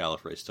when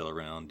Gallifrey's still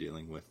around,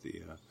 dealing with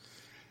the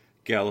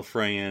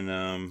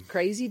Gallifreyan...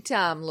 crazy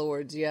Time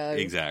Lords,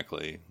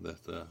 Exactly.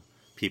 The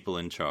people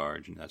in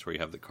charge. And that's where you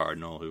have the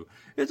Cardinal, who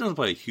it doesn't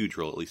play a huge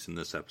role, at least in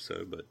this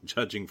episode, but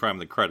judging from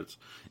the credits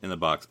in the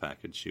box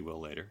package, she will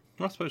later.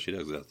 Well, I suppose she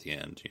does it at the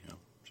end,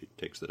 She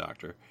takes the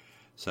Doctor.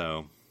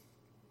 So,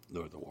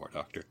 or the War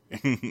Doctor.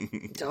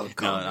 Don't No,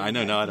 call me I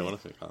know. that. No, I don't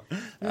want to say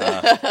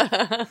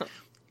call.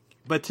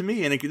 But to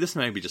me, and this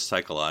might be just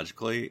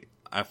psychologically,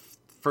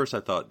 first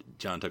I thought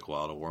John took a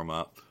while to warm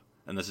up,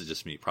 and this is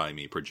just probably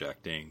me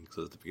projecting.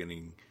 So at the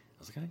beginning, I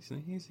was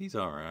like, he's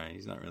all right.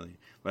 He's not really.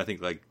 But I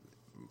think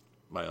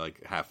by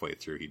halfway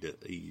through, he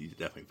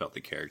definitely felt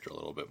the character a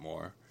little bit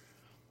more.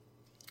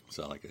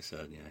 So like I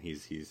said, yeah,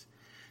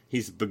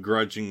 he's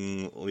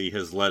begrudgingly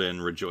has let in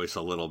rejoice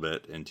a little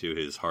bit into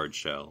his hard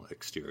shell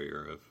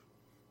exterior of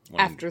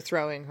After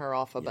throwing her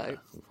off a boat.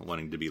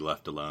 Wanting to be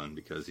left alone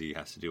because he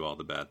has to do all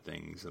the bad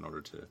things in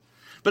order to...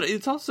 But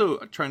it's also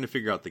trying to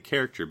figure out the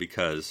character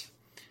because,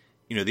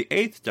 the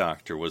 8th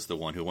Doctor was the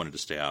one who wanted to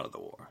stay out of the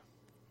war.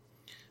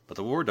 But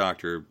the War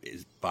Doctor,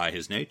 by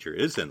his nature,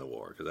 is in the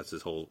war because that's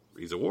his whole...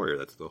 He's a warrior.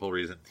 That's the whole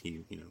reason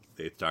the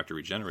 8th Doctor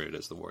regenerated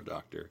as the War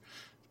Doctor.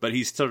 But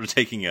he's sort of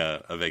taking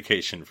a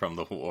vacation from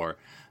the war,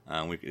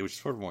 which is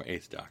sort of more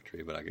 8th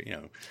Doctor-y, but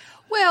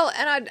Well,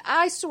 and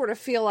I sort of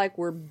feel like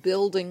we're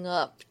building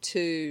up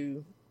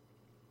to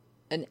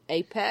an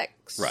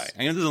apex. Right.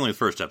 I this is only the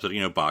first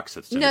episode, box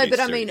sets. No, but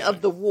I mean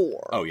of the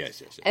war. Oh,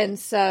 yes. And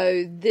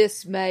so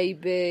this may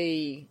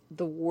be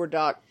the War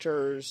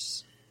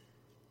Doctor's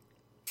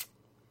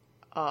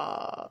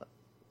a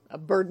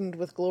burdened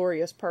with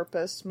glorious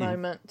purpose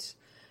moment.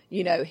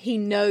 He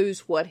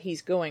knows what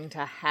he's going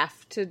to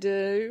have to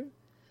do,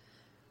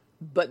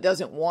 but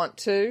doesn't want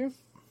to.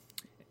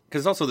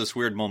 Because also this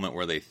weird moment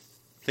where they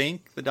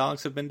think the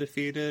dogs have been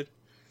defeated.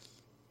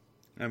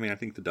 I mean, I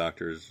think the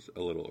Doctor's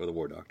a little, or the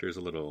War Doctor's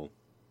a little,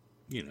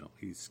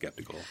 he's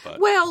skeptical. But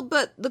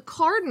But the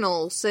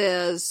Cardinal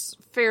says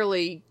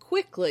fairly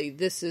quickly,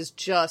 this is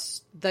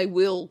just, they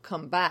will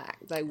come back.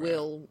 They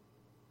will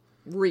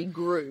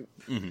regroup.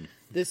 Mm-hmm.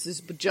 This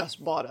has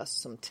just bought us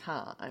some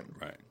time.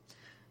 Right.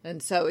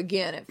 And so,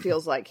 again, it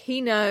feels like he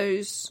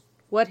knows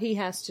what he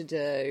has to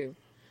do.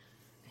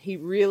 He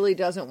really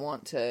doesn't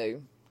want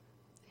to.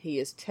 He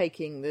is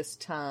taking this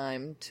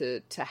time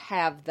to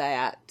have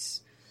that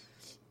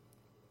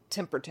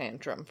temper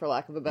tantrum, for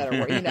lack of a better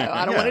word.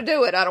 I don't want to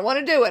do it. I don't want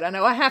to do it. I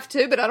know I have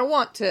to, but I don't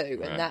want to. And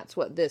Right. That's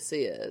what this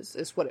is.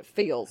 It's what it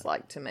feels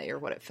like to me, or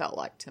what it felt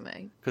like to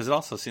me. Because it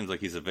also seems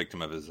like he's a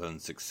victim of his own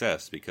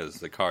success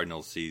because the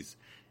Cardinal sees...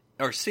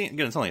 again,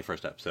 it's only the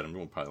first episode, and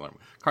we'll probably learn.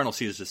 Cardinal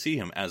sees to see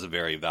him as a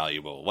very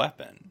valuable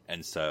weapon,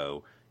 and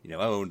so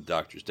the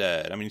Doctor's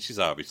dead. I mean, she's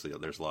obviously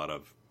there's a lot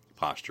of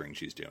posturing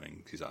she's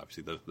doing. She's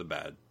obviously the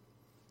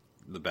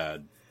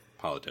bad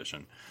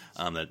politician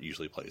that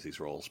usually plays these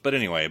roles. But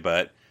anyway,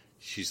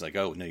 she's like,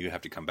 oh no, you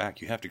have to come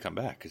back. You have to come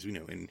back because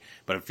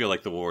But I feel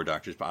like the War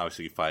Doctor's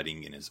obviously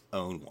fighting in his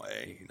own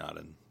way, not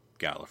in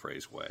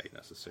Gallifrey's way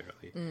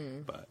necessarily.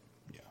 But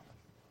yeah,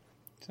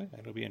 so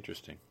it'll be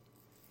interesting.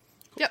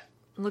 Yep.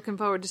 Looking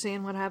forward to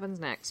seeing what happens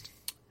next.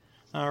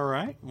 All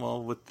right.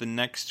 Well, with the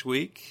next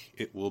week,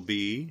 it will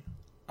be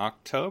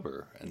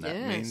October. And that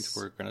means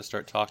we're going to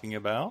start talking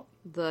about...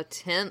 The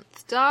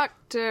 10th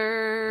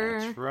Doctor.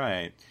 That's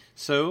right.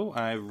 So,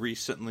 I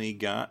recently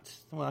got...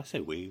 Well, I say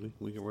we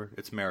were...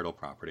 It's marital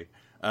property.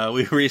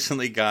 We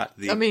recently got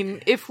the... I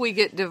mean, if we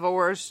get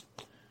divorced,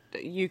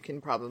 you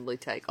can probably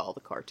take all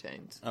the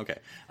cartoons. Okay.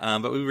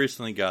 But we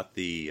recently got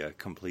the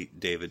complete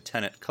David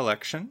Tennant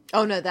collection.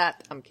 Oh, no,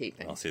 that I'm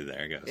keeping. I'll see,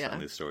 there you go. Yeah.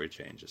 Suddenly the story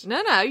changes.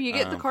 No, you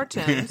get the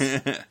cartoons.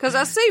 Because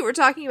I see we're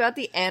talking about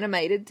the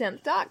animated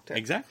 10th Doctor.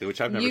 Exactly, which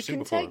I've never seen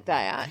before. You can take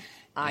that.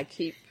 I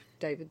keep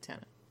David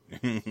Tennant.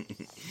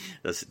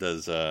 Does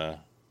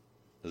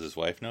his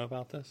wife know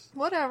about this?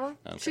 Whatever.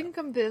 Okay. She can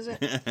come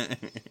visit.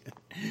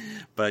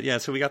 But yeah,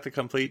 so we got the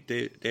complete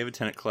David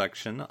Tennant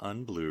collection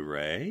on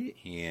Blu-ray,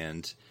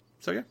 and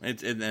so yeah,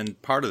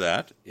 and part of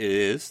that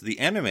is the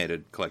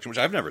animated collection, which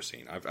I've never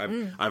seen.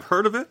 I've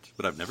heard of it,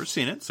 but I've never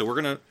seen it. So we're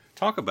gonna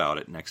talk about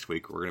it next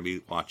week. We're gonna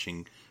be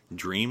watching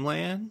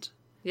Dreamland.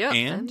 Yep,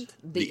 and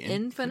the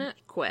Infinite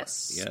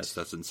Quest. Yes,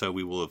 and so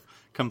we will have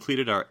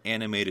completed our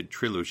animated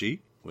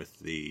trilogy with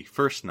the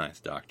first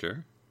Ninth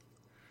Doctor.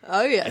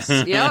 Oh, yes.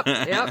 Yep.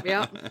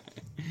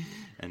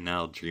 And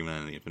now Dreamland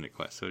and the Infinite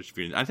Quest. So it should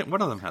be... I think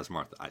one of them has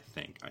Martha. I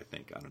think. I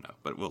don't know.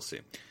 But we'll see.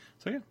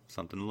 So yeah,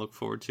 something to look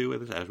forward to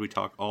as we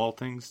talk all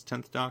things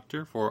 10th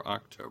Doctor for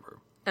October.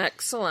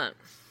 Excellent.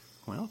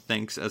 Well,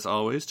 thanks as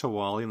always to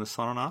Wally and the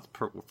Sononaut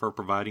for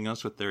providing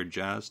us with their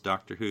jazz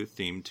Doctor Who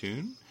theme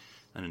tune.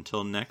 And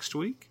until next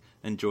week,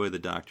 enjoy the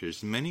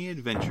Doctor's many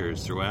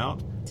adventures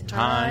throughout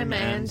time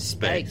and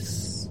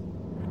space.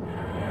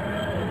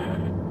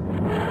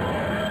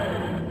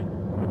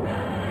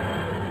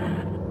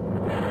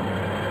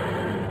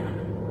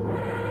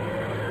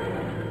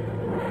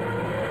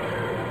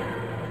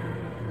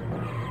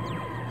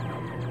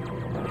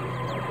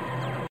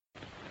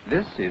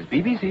 This is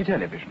BBC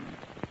Television.